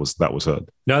sure that was heard.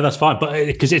 No, that's fine. But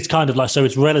because it's kind of like, so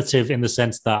it's relative in the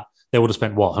sense that they would have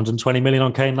spent, 120 million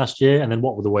on Kane last year? And then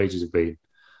what would the wages have been?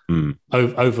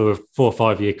 Over a 4 or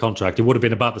 5 year contract, it would have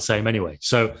been about the same anyway.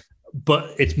 So,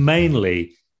 but it's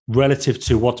mainly relative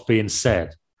to what's being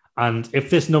said. And if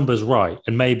this number's right,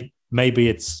 and maybe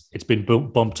it's been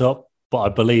bumped up, but I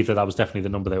believe that was definitely the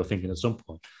number they were thinking at some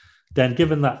point, then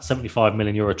given that 75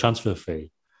 million euro transfer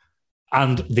fee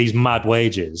and these mad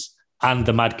wages and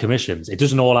the mad commissions, it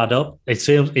doesn't all add up. It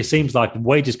seems like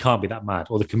wages can't be that mad,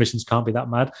 or the commissions can't be that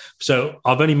mad. So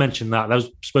I've only mentioned that. That was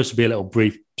supposed to be a little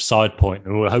brief side point,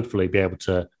 and we'll hopefully be able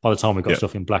to, by the time we've got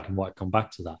stuff in black and white, come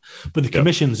back to that. But the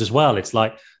commissions as well, it's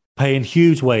like paying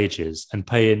huge wages and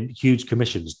paying huge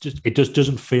commissions. It just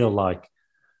doesn't feel like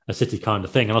a City kind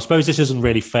of thing. And I suppose this isn't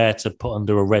really fair to put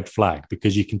under a red flag,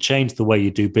 because you can change the way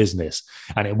you do business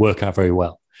and it work out very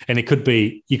well. And it could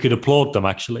be, you could applaud them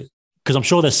actually, because I'm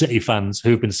sure there's City fans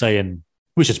who've been saying,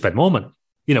 we should spend more money.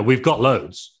 We've got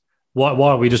loads. Why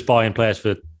are we just buying players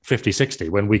for 50, 60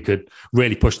 when we could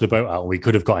really push the boat out? We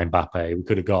could have got Mbappe. We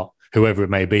could have got whoever it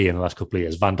may be in the last couple of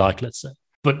years, Van Dijk, let's say.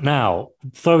 But now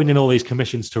throwing in all these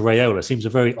commissions to Raiola seems a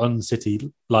very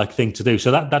un-City-like thing to do.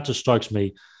 So that just strikes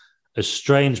me as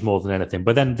strange more than anything.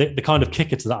 But then the kind of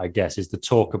kicker to that, I guess, is the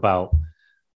talk about,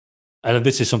 and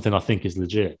this is something I think is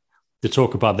legit, the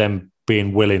talk about them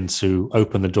being willing to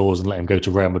open the doors and let him go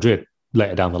to Real Madrid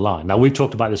later down the line. Now, we've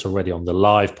talked about this already on the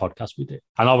live podcast we did.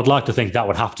 And I would like to think that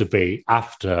would have to be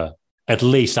at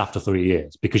least after 3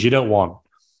 years, because you don't want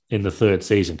in the third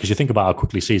season, because you think about how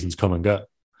quickly seasons come and go.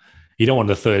 You don't want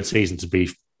the third season to be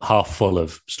half full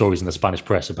of stories in the Spanish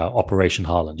press about Operation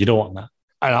Haaland. You don't want that.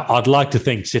 And I'd like to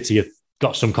think City have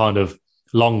got some kind of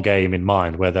long game in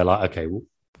mind where they're like, okay,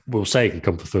 we'll say he can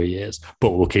come for 3 years, but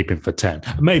we'll keep him for 10.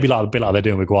 Maybe like a bit like they're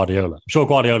doing with Guardiola. I'm sure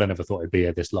Guardiola never thought he'd be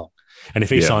here this long. And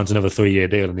if he signs another 3 year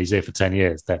deal and he's here for 10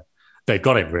 years, then they've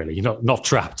got him really. You're not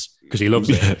trapped, because he loves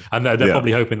it. And they're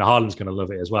probably hoping that Haaland's going to love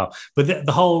it as well. But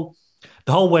the whole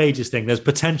wages thing, there's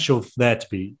potential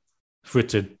for it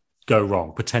to go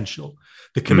wrong, potential.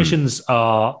 The commissions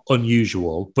are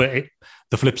unusual, but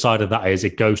the flip side of that is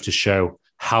it goes to show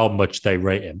how much they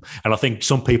rate him. And I think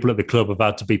some people at the club have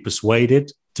had to be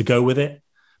persuaded to go with it,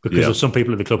 because of some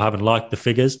people at the club haven't liked the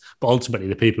figures. But ultimately,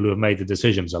 the people who have made the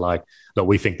decisions are like, look,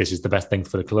 we think this is the best thing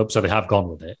for the club. So they have gone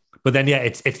with it. But then,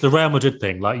 it's the Real Madrid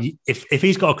thing. Like, if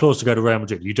he's got a clause to go to Real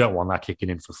Madrid, you don't want that kicking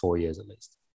in for 4 years at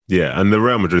least. Yeah, and the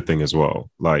Real Madrid thing as well.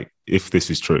 Like, if this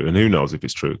is true, and who knows if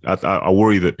it's true, I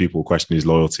worry that people question his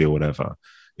loyalty or whatever.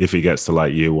 If he gets to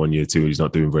like year 1, year 2, he's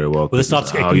not doing very well. Well, it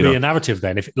can be a narrative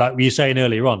then. If, like you were saying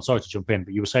earlier on, sorry to jump in,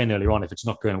 but you were saying earlier on, if it's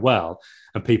not going well,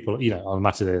 and people, on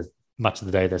match of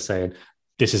the day, they're saying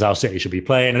this is how City should be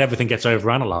playing, and everything gets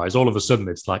overanalyzed. All of a sudden,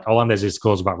 it's like, and there's this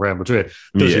clause about Real Madrid.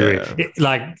 This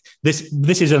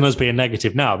isn't us being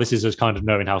negative now. This is us kind of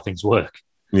knowing how things work.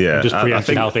 Yeah, just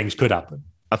preempting how things could happen.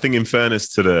 I think in fairness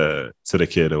to the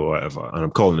kid or whatever, and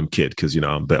I'm calling him kid because I'm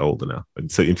a bit older now.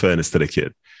 But in fairness to the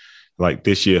kid, like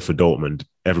this year for Dortmund,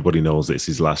 everybody knows it's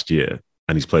his last year,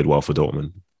 and he's played well for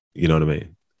Dortmund. You know what I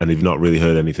mean? And you've not really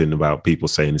heard anything about people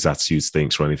saying his attitude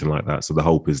stinks or anything like that. So the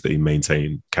hope is that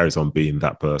he carries on being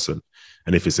that person.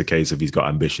 And if it's a case of he's got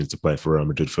ambitions to play for Real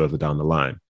Madrid further down the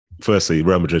line, firstly,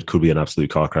 Real Madrid could be an absolute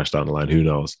car crash down the line. Who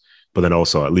knows? But then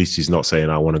also, at least he's not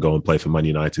saying, I want to go and play for Man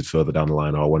United further down the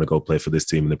line, or I want to go play for this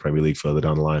team in the Premier League further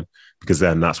down the line. Because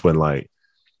then that's when like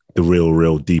the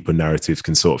real deeper narratives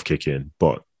can sort of kick in.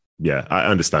 But yeah, I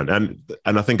understand. And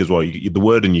I think as well, the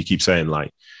wording you keep saying,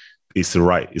 like, it's the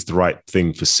right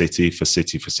thing for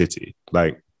City.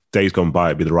 Like, days gone by,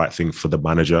 it'd be the right thing for the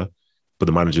manager, but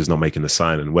the manager's not making the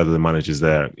sign. And whether the manager's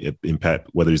there in Pep,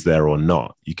 whether he's there or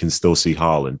not, you can still see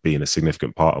Haaland being a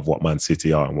significant part of what Man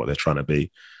City are and what they're trying to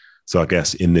be. So I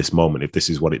guess in this moment, if this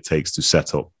is what it takes to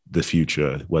set up the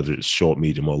future, whether it's short,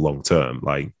 medium, or long term,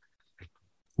 like,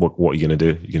 what are you going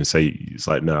to do? You're going to say, it's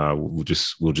like, no, we'll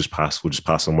just pass. We'll just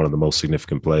pass on one of the most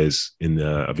significant players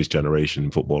of his generation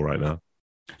in football right now.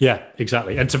 Yeah,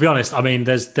 exactly. And to be honest, I mean,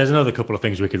 there's another couple of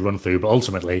things we could run through, but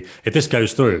ultimately, if this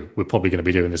goes through, we're probably going to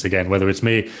be doing this again, whether it's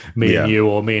me and you,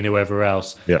 or me and whoever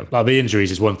else. Yeah. Like, the injuries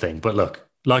is one thing, but look,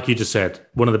 like you just said,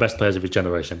 one of the best players of his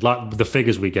generation. Like the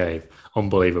figures we gave,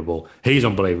 unbelievable. He's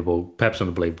unbelievable. Pep's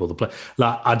unbelievable.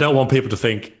 I don't want people to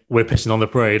think we're pissing on the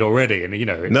parade already, and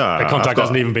the contract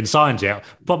hasn't even been signed yet.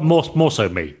 But more so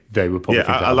me, they would probably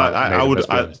think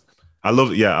that. I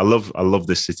love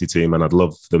this City team, and I'd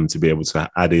love them to be able to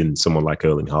add in someone like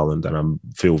Erling Haaland. And I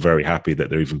feel very happy that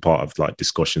they're even part of like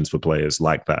discussions for players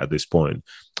like that at this point.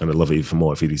 And I'd love it even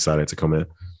more if he decided to come in,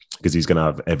 because he's going to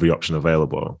have every option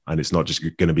available. And it's not just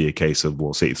going to be a case of,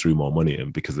 well, City threw more money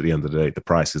in, because at the end of the day, the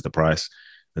price is the price.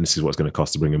 And this is what's going to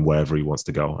cost to bring him wherever he wants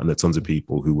to go. And there are tons of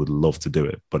people who would love to do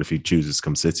it. But if he chooses to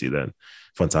come City, then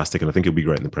fantastic. And I think it'll be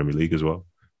great in the Premier League as well.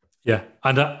 Yeah.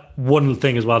 And one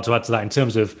thing as well to add to that, in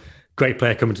terms of great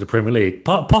player coming to the Premier League,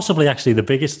 possibly actually the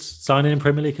biggest signing in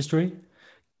Premier League history,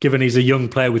 given he's a young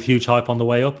player with huge hype on the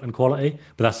way up and quality.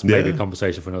 But that's maybe a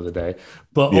conversation for another day.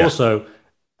 But also,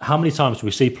 how many times do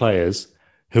we see players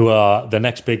who are the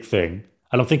next big thing?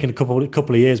 And I'm thinking a couple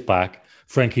of years back,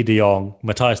 Frankie de Jong,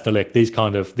 Matthias de Ligt, these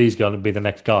going to be the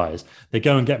next guys. They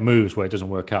go and get moves where it doesn't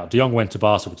work out. De Jong went to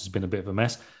Barca, which has been a bit of a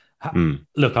mess.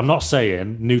 Look, I'm not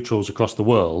saying neutrals across the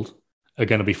world are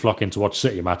going to be flocking to watch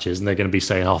City matches and they're going to be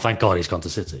saying, oh, thank God he's gone to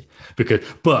City.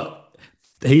 But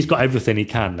he's got everything he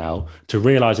can now to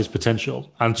realise his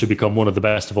potential and to become one of the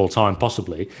best of all time,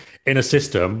 possibly, in a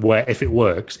system where if it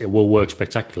works, it will work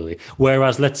spectacularly.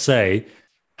 Whereas, let's say,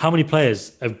 how many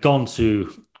players have gone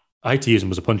to, I hate to use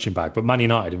them as a punching bag, but Man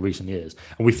United in recent years,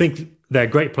 and we think they're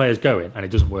great players going and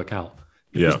it doesn't work out.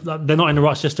 Yeah. They're not in the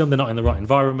right system. They're not in the right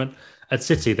environment. At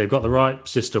City, they've got the right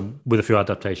system with a few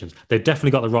adaptations. They've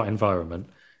definitely got the right environment.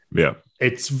 Yeah.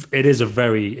 It is a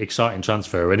very exciting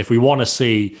transfer. And if we want to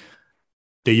see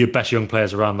the best young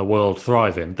players around the world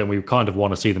thriving, then we kind of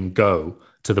want to see them go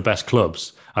to the best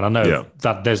clubs. And I know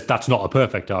that that's not a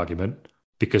perfect argument,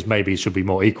 because maybe it should be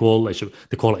more equal.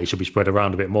 The quality should be spread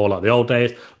around a bit more like the old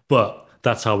days. But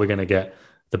that's how we're going to get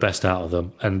the best out of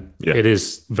them. And it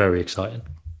is very exciting.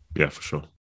 Yeah, for sure.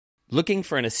 Looking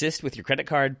for an assist with your credit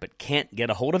card but can't get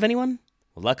a hold of anyone?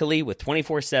 Well, luckily, with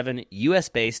 24/7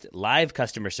 US-based live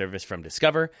customer service from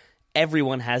Discover,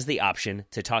 everyone has the option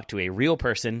to talk to a real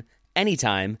person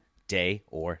anytime, day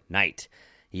or night.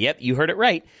 Yep, you heard it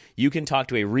right. You can talk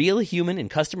to a real human in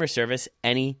customer service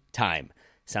anytime.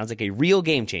 Sounds like a real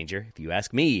game changer, if you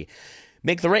ask me.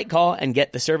 Make the right call and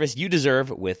get the service you deserve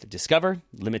with Discover.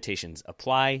 Limitations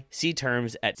apply. See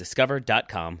terms at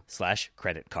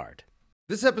discover.com/creditcard.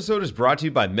 This episode is brought to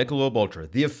you by Michelob Ultra,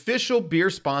 the official beer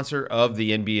sponsor of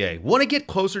the NBA. Want to get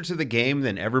closer to the game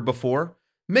than ever before?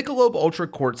 Michelob Ultra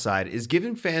Courtside is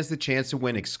giving fans the chance to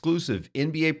win exclusive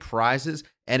NBA prizes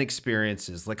and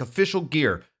experiences like official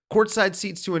gear, courtside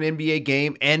seats to an NBA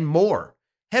game, and more.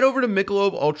 Head over to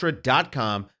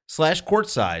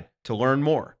MichelobUltra.com/courtside to learn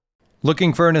more.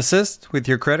 Looking for an assist with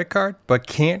your credit card but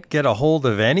can't get a hold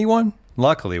of anyone?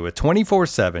 Luckily, with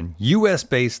 24/7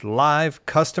 US-based live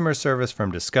customer service from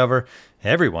Discover,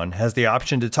 everyone has the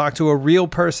option to talk to a real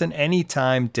person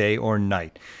anytime, day or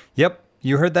night. Yep,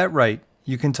 you heard that right.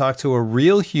 You can talk to a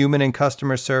real human in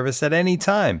customer service at any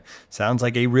time. Sounds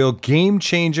like a real game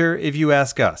changer if you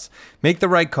ask us. Make the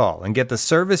right call and get the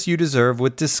service you deserve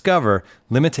with Discover.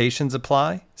 Limitations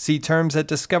apply. See terms at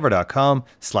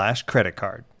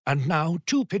discover.com/creditcard. And now,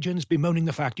 two pigeons bemoaning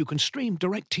the fact you can stream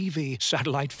DirecTV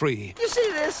satellite-free. You see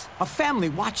this? A family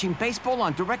watching baseball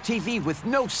on DirecTV with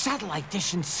no satellite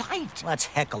dish in sight. Let's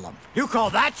heckle them. You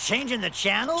call that changing the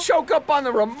channel? Choke up on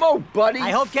the remote, buddy. I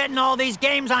hope getting all these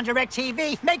games on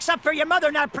DirecTV makes up for your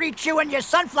mother not pre-chewing your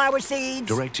sunflower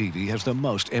seeds. DirecTV has the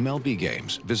most MLB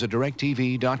games. Visit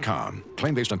DirecTV.com.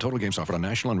 Claim based on total games offered on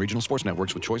national and regional sports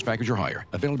networks with choice package or higher.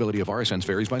 Availability of RSNs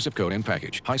varies by zip code and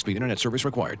package. High-speed internet service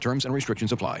required. Terms and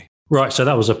restrictions apply. Right, so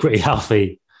that was a pretty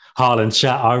healthy Haaland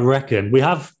chat, I reckon. We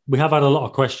have had a lot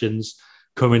of questions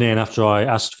coming in after I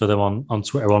asked for them on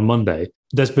Twitter on Monday.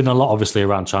 There's been a lot, obviously,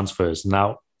 around transfers.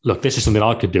 Now, look, this is something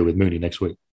I could do with Mooney next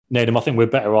week. Nedum, I think we're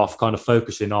better off kind of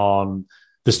focusing on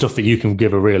the stuff that you can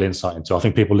give a real insight into. I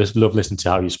think people love listening to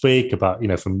how you speak about,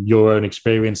 from your own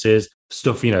experiences,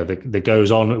 stuff, that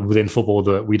goes on within football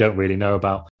that we don't really know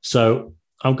about. So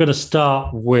I'm going to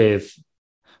start with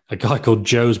a guy called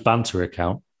Joe's Banter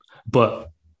account. But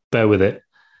bear with it.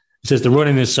 It says the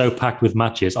running is so packed with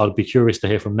matches. I'd be curious to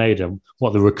hear from Nedum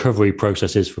what the recovery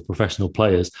process is for professional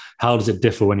players. How does it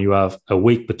differ when you have a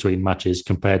week between matches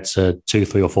compared to 2,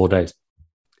 3 or 4 days?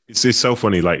 It's so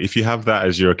funny. Like, if you have that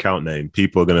as your account name,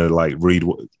 people are gonna like read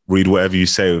whatever you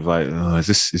say with like, oh,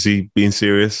 is he being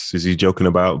serious? Is he joking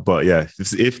about? But yeah,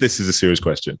 if this is a serious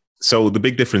question. So the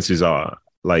big differences are,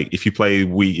 like, if you play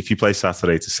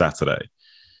Saturday to Saturday,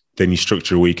 then you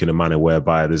structure a week in a manner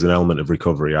whereby there's an element of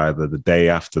recovery either the day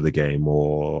after the game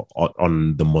or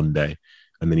on the Monday.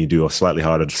 And then you do a slightly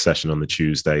harder session on the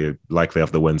Tuesday, likely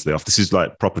off the Wednesday off. This is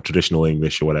like proper traditional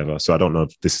English or whatever. So I don't know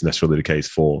if this is necessarily the case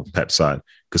for Pep's side,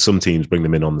 because some teams bring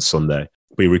them in on the Sunday.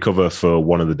 We recover for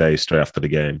one of the days straight after the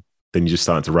game. Then you're just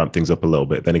starting to ramp things up a little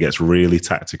bit. Then it gets really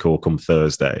tactical come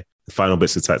Thursday. The final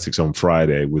bits of tactics on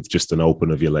Friday with just an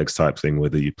open of your legs type thing,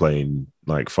 whether you're playing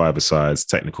like 5-a-sides,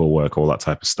 technical work, all that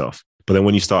type of stuff. But then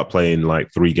when you start playing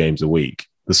like 3 games a week,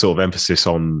 the sort of emphasis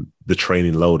on the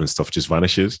training load and stuff just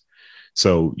vanishes.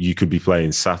 So you could be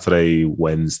playing Saturday,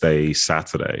 Wednesday,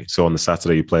 Saturday. So on the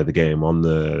Saturday, you play the game. On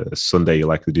the Sunday, you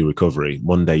likely do recovery.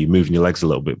 Monday, you're moving your legs a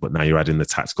little bit, but now you're adding the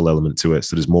tactical element to it.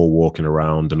 So there's more walking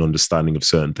around and understanding of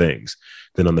certain things.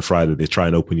 Then on the Friday, they try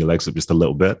and open your legs up just a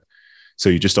little bit. So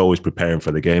you're just always preparing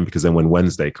for the game, because then when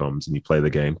Wednesday comes and you play the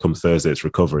game, come Thursday, it's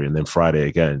recovery. And then Friday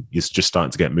again, you're just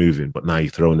starting to get moving, but now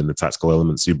you're throwing in the tactical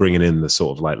elements. So you're bringing in the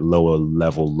sort of like lower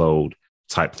level load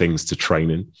type things to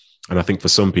training. And I think for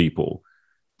some people,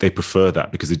 they prefer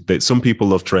that, because some people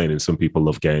love training, some people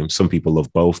love games, some people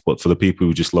love both. But for the people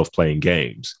who just love playing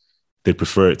games, they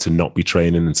prefer it to not be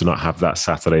training and to not have that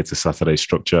Saturday to Saturday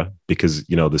structure, because,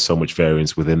 you know, there's so much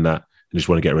variance within that. You just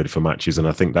want to get ready for matches. And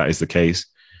I think that is the case.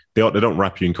 They don't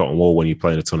wrap you in cotton wool when you're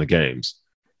playing a ton of games,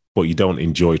 but you don't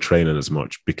enjoy training as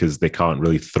much because they can't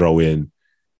really throw in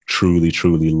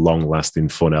truly long-lasting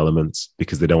fun elements,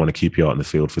 because they don't want to keep you out in the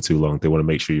field for too long. They want to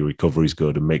make sure your recovery is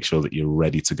good and make sure that you're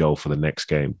ready to go for the next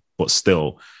game, but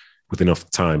still with enough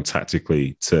time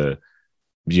tactically to,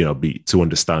 you know, to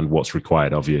understand what's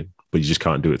required of you. But you just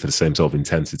can't do it to the same sort of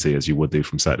intensity as you would do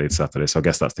from Saturday to Saturday. So I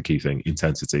guess that's the key thing: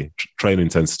 intensity. Training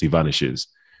intensity vanishes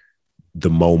the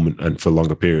moment, and for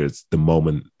longer periods, the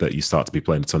moment that you start to be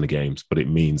playing a ton of games. But it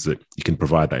means that you can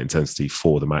provide that intensity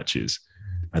for the matches,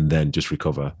 and then just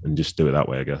recover and just do it that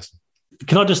way, I guess.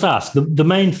 Can I just ask, the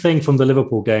main thing from the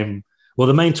Liverpool game, well,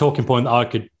 the main talking point that I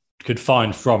could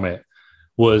find from it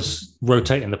was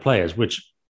rotating the players, which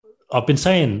I've been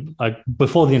saying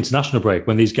before the international break,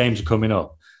 when these games are coming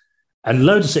up, and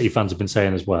loads of City fans have been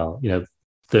saying as well, you know,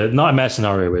 the nightmare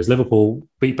scenario is Liverpool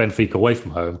beat Benfica away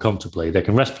from home comfortably. They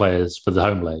can rest players for the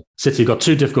home leg. City got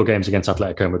 2 difficult games against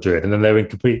Atletico Madrid, and then they were in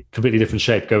completely different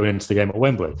shape going into the game at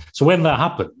Wembley. So when that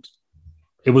happened,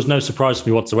 it was no surprise to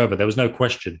me whatsoever. There was no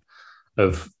question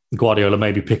of Guardiola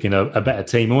maybe picking a better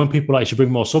team. And when people should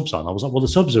bring more subs on, I was like, well, the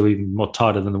subs are even more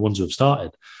tighter than the ones who have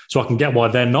started. So I can get why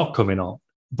they're not coming on.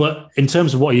 But in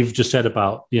terms of what you've just said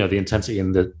about, you know, the intensity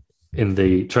in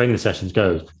the training sessions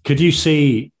goes, could you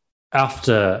see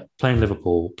after playing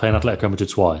Liverpool, playing Atletico Madrid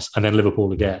twice, and then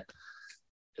Liverpool again,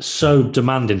 so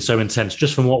demanding, so intense,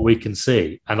 just from what we can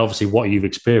see, and obviously what you've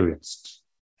experienced?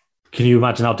 Can you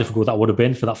imagine how difficult that would have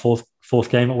been for that fourth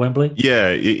game at Wembley?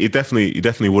 Yeah, it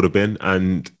definitely would have been.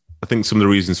 And I think some of the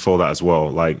reasons for that as well,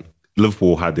 like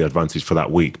Liverpool had the advantage for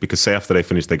that week, because say after they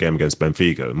finished their game against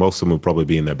Benfica, most of them would probably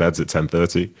be in their beds at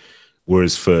 10:30.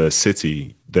 Whereas for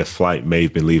City, their flight may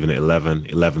have been leaving at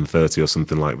 11:30 or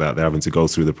something like that. They're having to go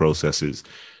through the processes.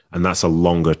 And that's a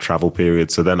longer travel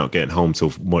period. So they're not getting home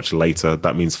till much later.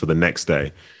 That means for the next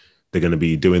day, they're going to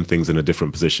be doing things in a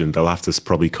different position. They'll have to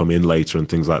probably come in later and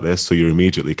things like this. So you're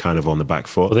immediately kind of on the back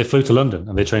foot. Well, they flew to London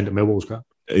and they trained at Millwall's ground.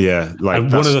 Yeah.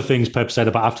 And one of the things Pep said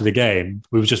about after the game,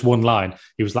 it was just one line.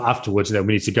 He was like, afterwards, we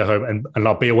need to go home and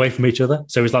not be away from each other.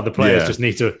 So it was like the players just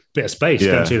need a bit of space to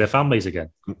go and see their families again.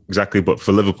 Exactly. But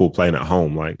for Liverpool playing at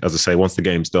home, like, as I say, once the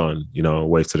game's done, you know,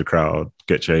 wave to the crowd,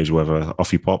 get changed, whatever,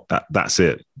 off you pop. That's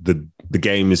it. The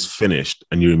game is finished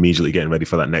and you're immediately getting ready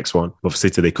for that next one. But for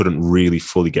City, they couldn't really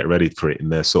fully get ready for it in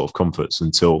their sort of comforts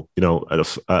until, you know,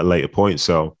 at a later point.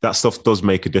 So that stuff does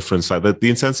make a difference. Like the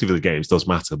intensity of the games does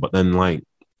matter. But then, like,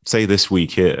 say this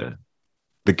week here,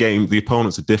 the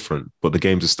opponents are different, but the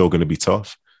games are still going to be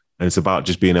tough. And it's about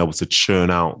just being able to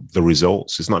churn out the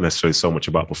results. It's not necessarily so much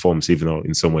about performance, even though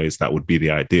in some ways that would be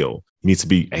the ideal. You need to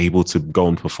be able to go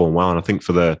and perform well. And I think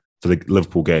for the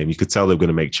Liverpool game, you could tell they're going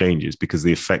to make changes, because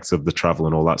the effects of the travel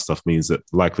and all that stuff means that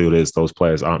likelihood is those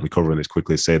players aren't recovering as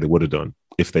quickly as say they would have done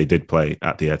if they did play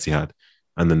at the Etihad.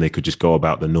 And then they could just go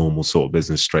about the normal sort of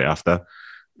business straight after.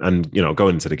 And, you know,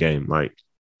 going into the game, like,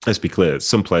 let's be clear,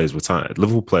 some players were tired.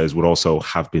 Liverpool players would also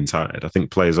have been tired. I think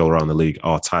players all around the league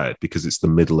are tired because it's the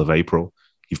middle of April.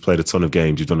 You've played a ton of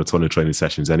games. You've done a ton of training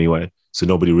sessions anyway. So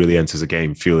nobody really enters a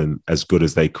game feeling as good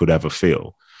as they could ever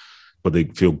feel, but they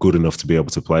feel good enough to be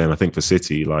able to play. And I think for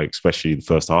City, like, especially the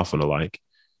first half and the like,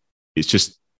 it's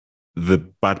just the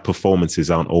bad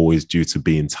performances aren't always due to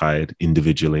being tired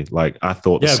individually. Like, I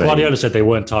thought Guardiola said they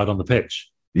weren't tired on the pitch.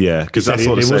 Yeah, because that's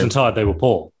what they wasn't tired, they were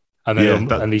poor. And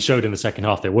then and he showed in the second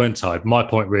half they weren't tired. My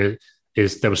point really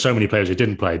is there were so many players who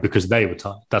didn't play because they were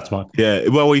tired. That's my point. Yeah,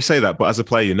 well, you say that, but as a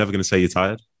player, you're never going to say you're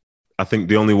tired. I think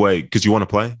the only way, because you want to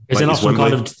play. Is there not some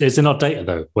kind of? Is there not data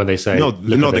though when they say? No.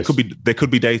 There could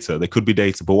be data. There could be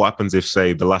data. But what happens if,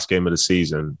 say, the last game of the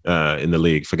season in the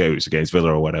league, forget it was against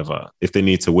Villa or whatever, if they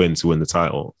need to win the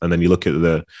title, and then you look at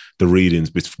the readings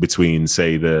between,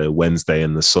 say, the Wednesday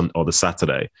and the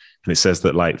Saturday, and it says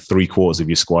that like 3/4 of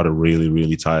your squad are really,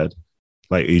 really tired.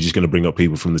 Like, are you just going to bring up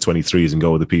people from the 23s and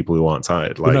go with the people who aren't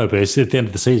tired? Like, no, but it's at the end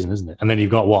of the season, isn't it? And then you've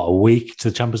got, what, a week to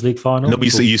the Champions League final? No, but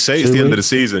you say it's the end of the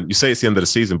season. You say it's the end of the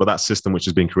season, but that system which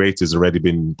has been created has already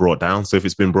been brought down. So if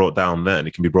it's been brought down then,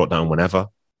 it can be brought down whenever.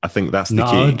 I think that's the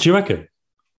key. Do you reckon?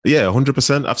 Yeah,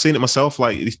 100%. I've seen it myself.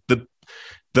 Like, the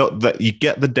you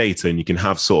get the data and you can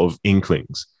have sort of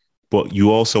inklings, but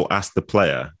you also ask the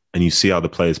player and you see how the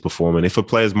player's performing. If a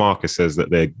player's marker says that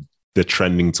they're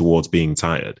trending towards being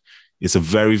tired, it's a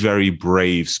very, very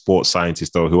brave sports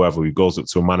scientist or whoever who goes up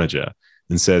to a manager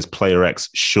and says player X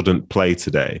shouldn't play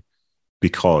today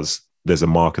because there's a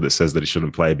marker that says that he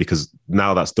shouldn't play, because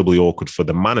now that's doubly awkward for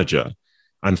the manager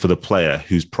and for the player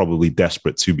who's probably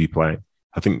desperate to be playing.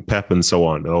 I think Pep and so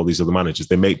on and all these other managers,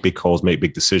 they make big calls, make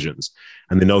big decisions,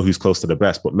 and they know who's close to the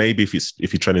best. But maybe if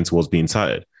you're trending towards being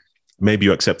tired, maybe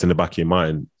you accept in the back of your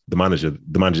mind, the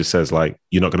manager says, like,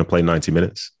 you're not going to play 90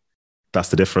 minutes. That's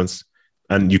the difference.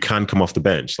 And you can come off the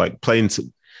bench. Like, playing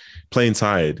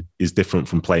tired is different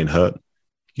from playing hurt.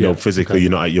 You know, physically,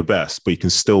 You're not at your best, but you can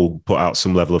still put out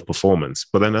some level of performance.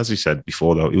 But then, as you said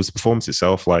before, though, it was the performance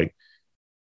itself. Like,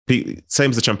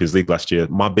 same as the Champions League last year,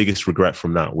 my biggest regret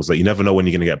from that was that you never know when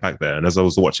you're going to get back there. And as I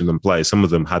was watching them play, some of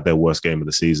them had their worst game of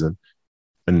the season.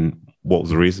 And what was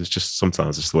the reason? It's just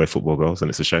sometimes it's the way football goes, and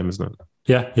it's a shame, isn't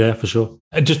it? Yeah, for sure.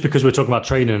 And just because we're talking about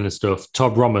training and stuff,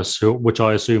 Todd Romas, which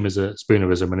I assume is a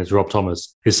Spoonerism and it's Rob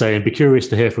Thomas, is saying, be curious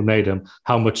to hear from Nedum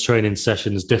how much training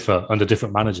sessions differ under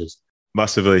different managers.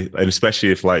 Massively, and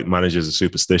especially if like managers are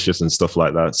superstitious and stuff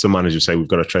like that. Some managers say we've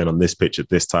got to train on this pitch at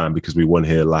this time because we won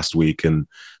here last week, and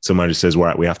some manager says,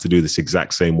 right, we have to do this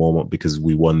exact same warm-up because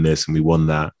we won this and we won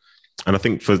that. And I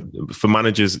think for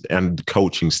managers and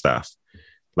coaching staff,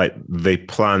 like, they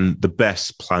plan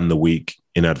the week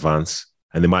in advance,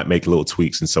 and they might make little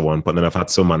tweaks and so on. But then I've had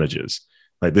some managers,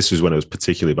 like, this was when it was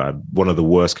particularly bad. One of the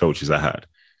worst coaches I had,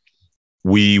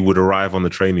 we would arrive on the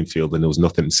training field and there was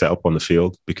nothing set up on the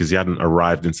field because he hadn't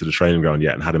arrived into the training ground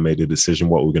yet and hadn't made a decision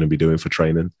what we're going to be doing for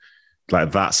training.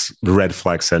 Like, that's red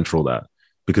flag central, that.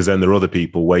 Because then there are other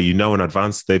people where, you know, in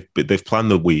advance, they've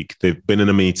planned the week. They've been in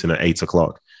a meeting at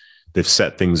 8:00. They've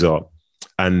set things up.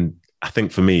 And I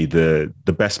think for me, the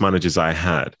best managers I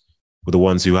had were the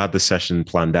ones who had the session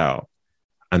planned out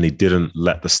and they didn't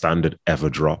let the standard ever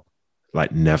drop,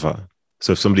 like, never.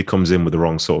 So if somebody comes in with the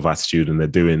wrong sort of attitude and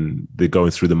they're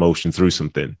going through the motion through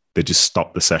something, they just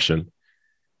stop the session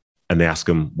and they ask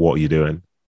them, what are you doing?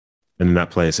 And then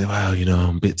that player say, well, you know,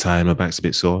 I'm a bit tired, my back's a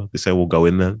bit sore. They say, well, go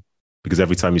in then. Because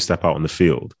every time you step out on the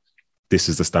field, this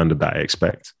is the standard that I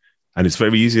expect. And it's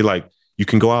very easy, like, you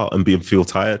can go out and feel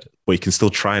tired, but you can still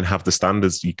try and have the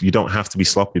standards. You don't have to be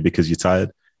sloppy because you're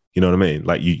tired. You know what I mean?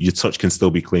 Like, your touch can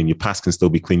still be clean. Your pass can still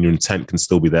be clean. Your intent can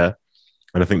still be there.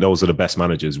 And I think those are the best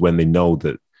managers, when they know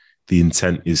that the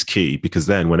intent is key, because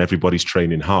then when everybody's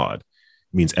training hard,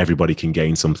 it means everybody can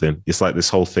gain something. It's like this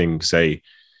whole thing, say,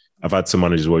 I've had some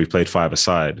managers where we played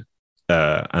 5-a-side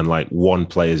and like one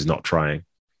player is not trying.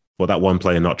 Well, that one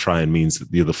player not trying means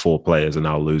that the other 4 players are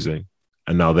now losing.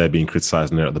 And now they're being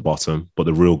criticized and they're at the bottom. But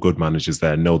the real good managers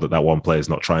there know that one player is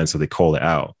not trying, so they call it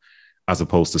out, as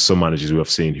opposed to some managers who I've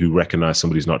seen who recognize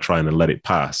somebody's not trying and let it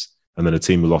pass. And then a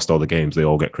team who lost all the games, they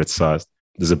all get criticized.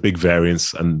 There's a big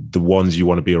variance. And the ones you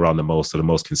want to be around the most are the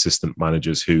most consistent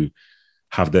managers who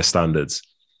have their standards.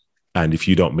 And if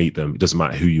you don't meet them, it doesn't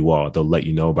matter who you are, they'll let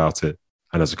you know about it.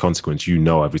 And as a consequence, you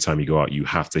know, every time you go out, you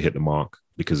have to hit the mark,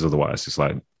 because otherwise it's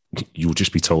like, you'll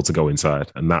just be told to go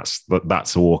inside. And that's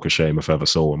a walk of shame if I ever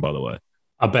saw one, by the way.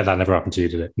 I bet that never happened to you,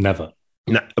 did it? Never.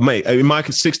 No, mate, in my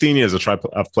 16 years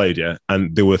I've played, yeah,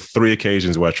 and there were 3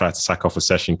 occasions where I tried to sack off a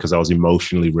session because I was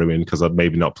emotionally ruined because I'd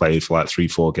maybe not played for like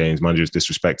 3-4 games. Manager was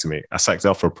disrespecting me. I sacked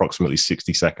off for approximately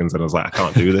 60 seconds and I was like, I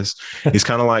can't do this. It's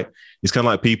kind of like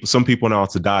people. Some people know how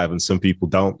to dive and some people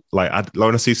don't. Like,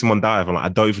 when I see someone dive, I'm like, I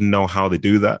don't even know how they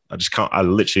do that. I just can't. I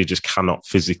literally just cannot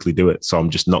physically do it. So I'm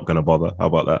just not going to bother. How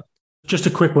about that? Just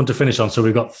a quick one to finish on. So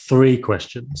we've got 3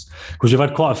 questions because we've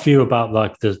had quite a few about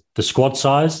like the squad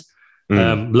size.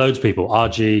 Loads of people,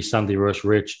 RG, Sandy Rush,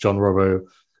 Rich, John Robbo,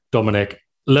 Dominic,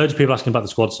 loads of people asking about the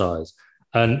squad size.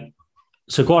 And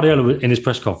so Guardiola, in his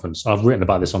press conference, I've written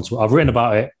about this I've written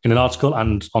about it in an article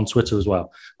and on Twitter as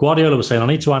well. Guardiola was saying, I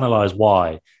need to analyse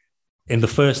why in the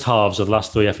first halves of the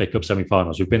last 3 FA Cup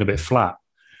semi-finals, we've been a bit flat.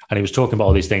 And he was talking about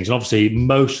all these things. And obviously,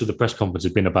 most of the press conference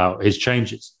had been about his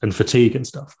changes and fatigue and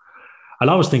stuff. And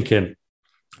I was thinking,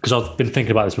 because I've been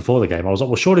thinking about this before the game, I was like,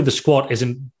 well, surely the squad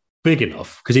isn't big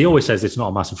enough. Because he always says it's not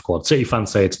a massive squad. City fans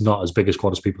say it's not as big a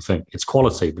squad as people think. It's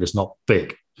quality, but it's not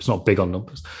big. It's not big on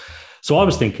numbers. So I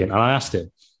was thinking, and I asked him,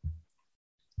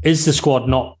 is the squad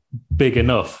not big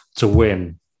enough to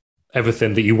win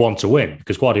everything that you want to win?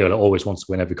 Because Guardiola always wants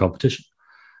to win every competition,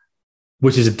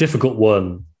 which is a difficult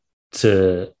one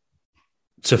to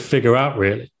figure out,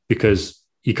 really, because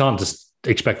you can't just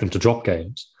expect them to drop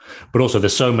games. But also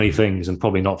there's so many things, and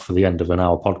probably not for the end of an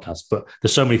hour podcast, but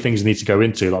there's so many things you need to go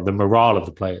into, like the morale of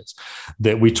the players.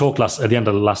 That we talked at the end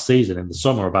of the last season in the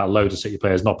summer about loads of City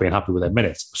players not being happy with their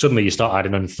minutes. Suddenly you start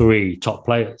adding in 3 top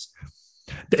players.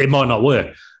 It might not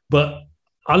work. But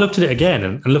I looked at it again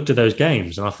and looked at those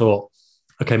games, and I thought,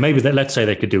 okay, maybe let's say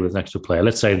they could do with an extra player.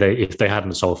 Let's say if they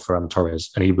hadn't sold Ferran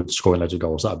Torres and he would score loads of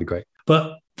goals, that would be great.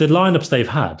 But the lineups they've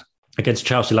had against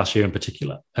Chelsea last year in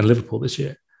particular and Liverpool this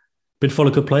year been full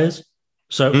of good players.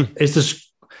 So is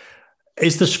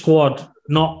the squad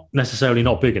not necessarily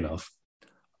not big enough?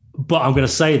 But I'm going to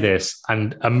say this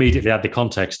and immediately add the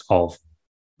context of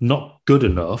not good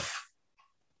enough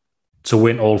to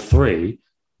win all 3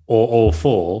 or all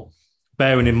 4,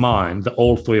 bearing in mind that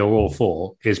all 3 or all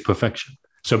 4 is perfection.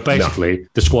 So basically,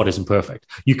 the squad isn't perfect.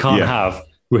 You can't have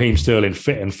Raheem Sterling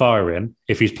fit and firing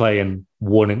if he's playing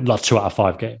 2 out of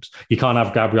 5 games. You can't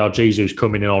have Gabriel Jesus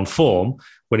coming in on form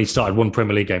when he started 1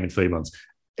 Premier League game in 3 months.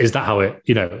 Is that how it,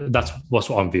 that's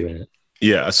what I'm viewing it.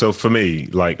 Yeah. So for me,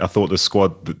 I thought the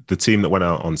squad, the team that went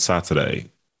out on Saturday,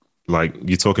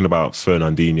 you're talking about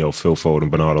Fernandinho, Phil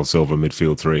Foden, Bernardo Silva,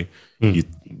 midfield 3. You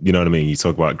know what I mean? You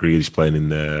talk about Grealish playing in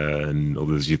there and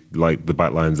others. The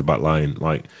back line's the back line.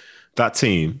 That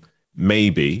team,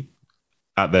 maybe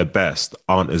at their best,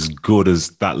 aren't as good as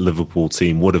that Liverpool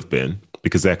team would have been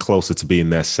because they're closer to being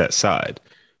their set side,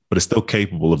 but it's still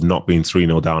capable of not being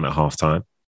 3-0 down at halftime.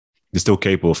 They're still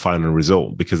capable of finding a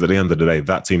result because at the end of the day,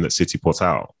 that team that City put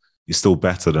out is still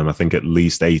better than I think at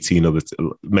least 18 other,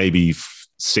 maybe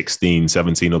 16,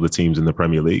 17 other teams in the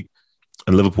Premier League.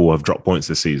 And Liverpool have dropped points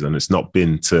this season. It's not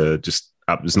been to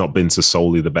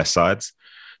solely the best sides.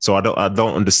 So I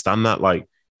don't understand that.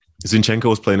 Zinchenko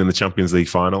was playing in the Champions League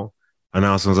final, and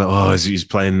now someone's like, he's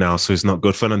playing now, so it's not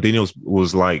good. Fernandinho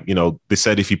was they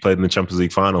said if he played in the Champions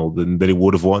League final, then he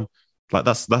would have won.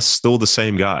 That's still the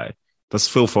same guy. That's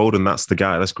Phil Foden. That's the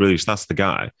guy. That's Grealish. That's the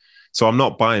guy. So I'm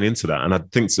not buying into that. And I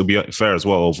think to be fair as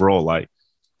well, overall,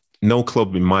 no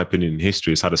club, in my opinion, in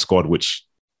history has had a squad which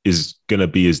is going to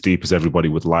be as deep as everybody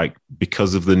would like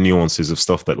because of the nuances of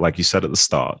stuff that, like you said at the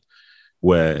start,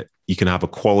 where you can have a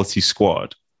quality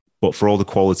squad, but for all the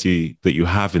quality that you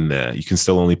have in there, you can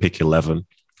still only pick 11.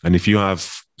 And if you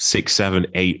have 6, 7,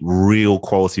 8 real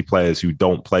quality players who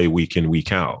don't play week in,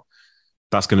 week out,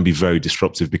 that's going to be very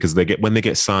disruptive because when they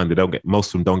get signed, most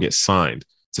of them don't get signed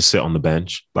to sit on the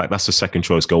bench. That's a second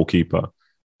choice goalkeeper.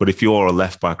 But if you're a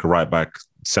left back, a right back,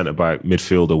 centre back,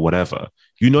 midfielder, whatever,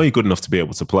 you're good enough to be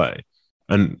able to play.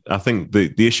 And I think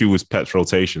the issue with Pep's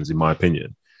rotations, in my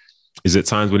opinion, is at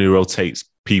times when he rotates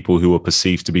people who are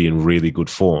perceived to be in really good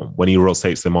form, when he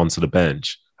rotates them onto the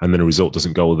bench and then the result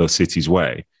doesn't go the City's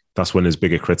way, that's when there's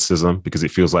bigger criticism because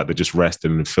it feels like they're just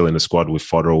resting and filling the squad with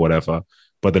fodder or whatever.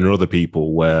 But then there are other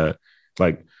people where,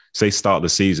 say, start the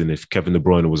season, if Kevin De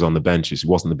Bruyne was on the bench, it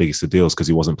wasn't the biggest of deals because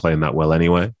he wasn't playing that well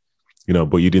anyway.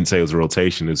 But you didn't say it was a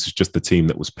rotation. It's just the team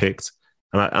that was picked.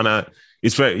 And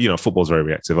it's very, football's very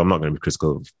reactive. I'm not going to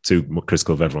be too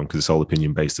critical of everyone because it's all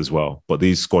opinion based as well. But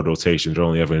these squad rotations are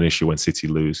only ever an issue when City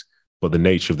lose. But the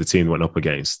nature of the team went up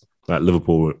against,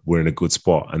 Liverpool were in a good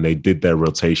spot and they did their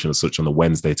rotation as such on the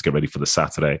Wednesday to get ready for the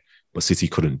Saturday. But City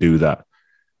couldn't do that.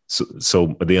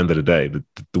 So at the end of the day,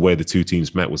 the way the two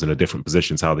teams met was in a different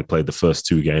position to how they played the first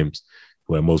 2 games,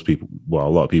 where a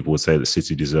lot of people would say that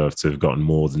City deserved to have gotten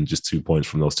more than just 2 points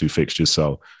from those 2 fixtures.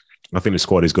 So I think the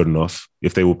squad is good enough.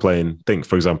 If they were playing,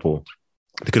 for example,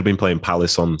 they could have been playing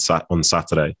Palace on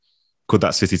Saturday. Could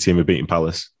that City team have beaten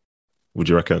Palace? Would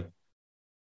you reckon?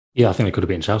 Yeah, I think they could have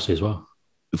beaten Chelsea as well.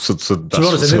 So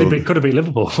it could have been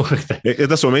Liverpool.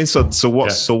 That's what I mean. So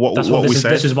what we say?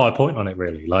 This is my point on it,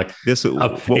 really.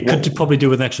 It could probably do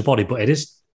with an extra body, but it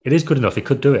is good enough. It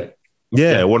could do it.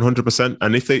 Yeah, 100%.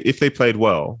 And if they played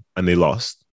well and they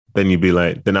lost,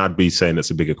 then I'd be saying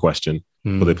it's a bigger question.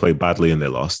 But they played badly and they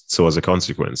lost. So as a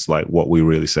consequence, what we're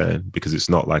really saying, because it's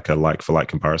not like a like for like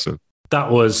comparison.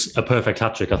 That was a perfect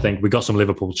hat trick. I think we got some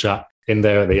Liverpool chat in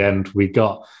there at the end. We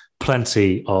got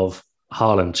plenty of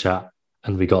Haaland chat.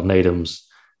 And we got Nedum's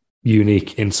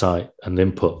unique insight and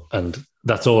input. And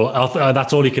That's all.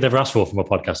 That's all you could ever ask for from a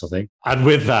podcast, I think. And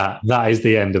with that, that is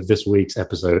the end of this week's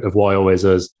episode of Why Always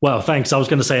Us. Well, thanks. I was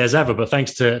going to say as ever, but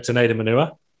thanks to Nathan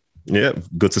Manua. Yeah,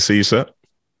 good to see you, sir.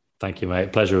 Thank you,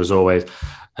 mate. Pleasure as always.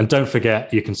 And don't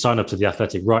forget, you can sign up to The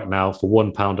Athletic right now for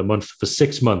 £1 a month for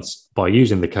 6 months by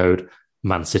using the code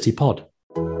ManCityPod.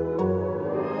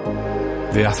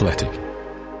 The Athletic.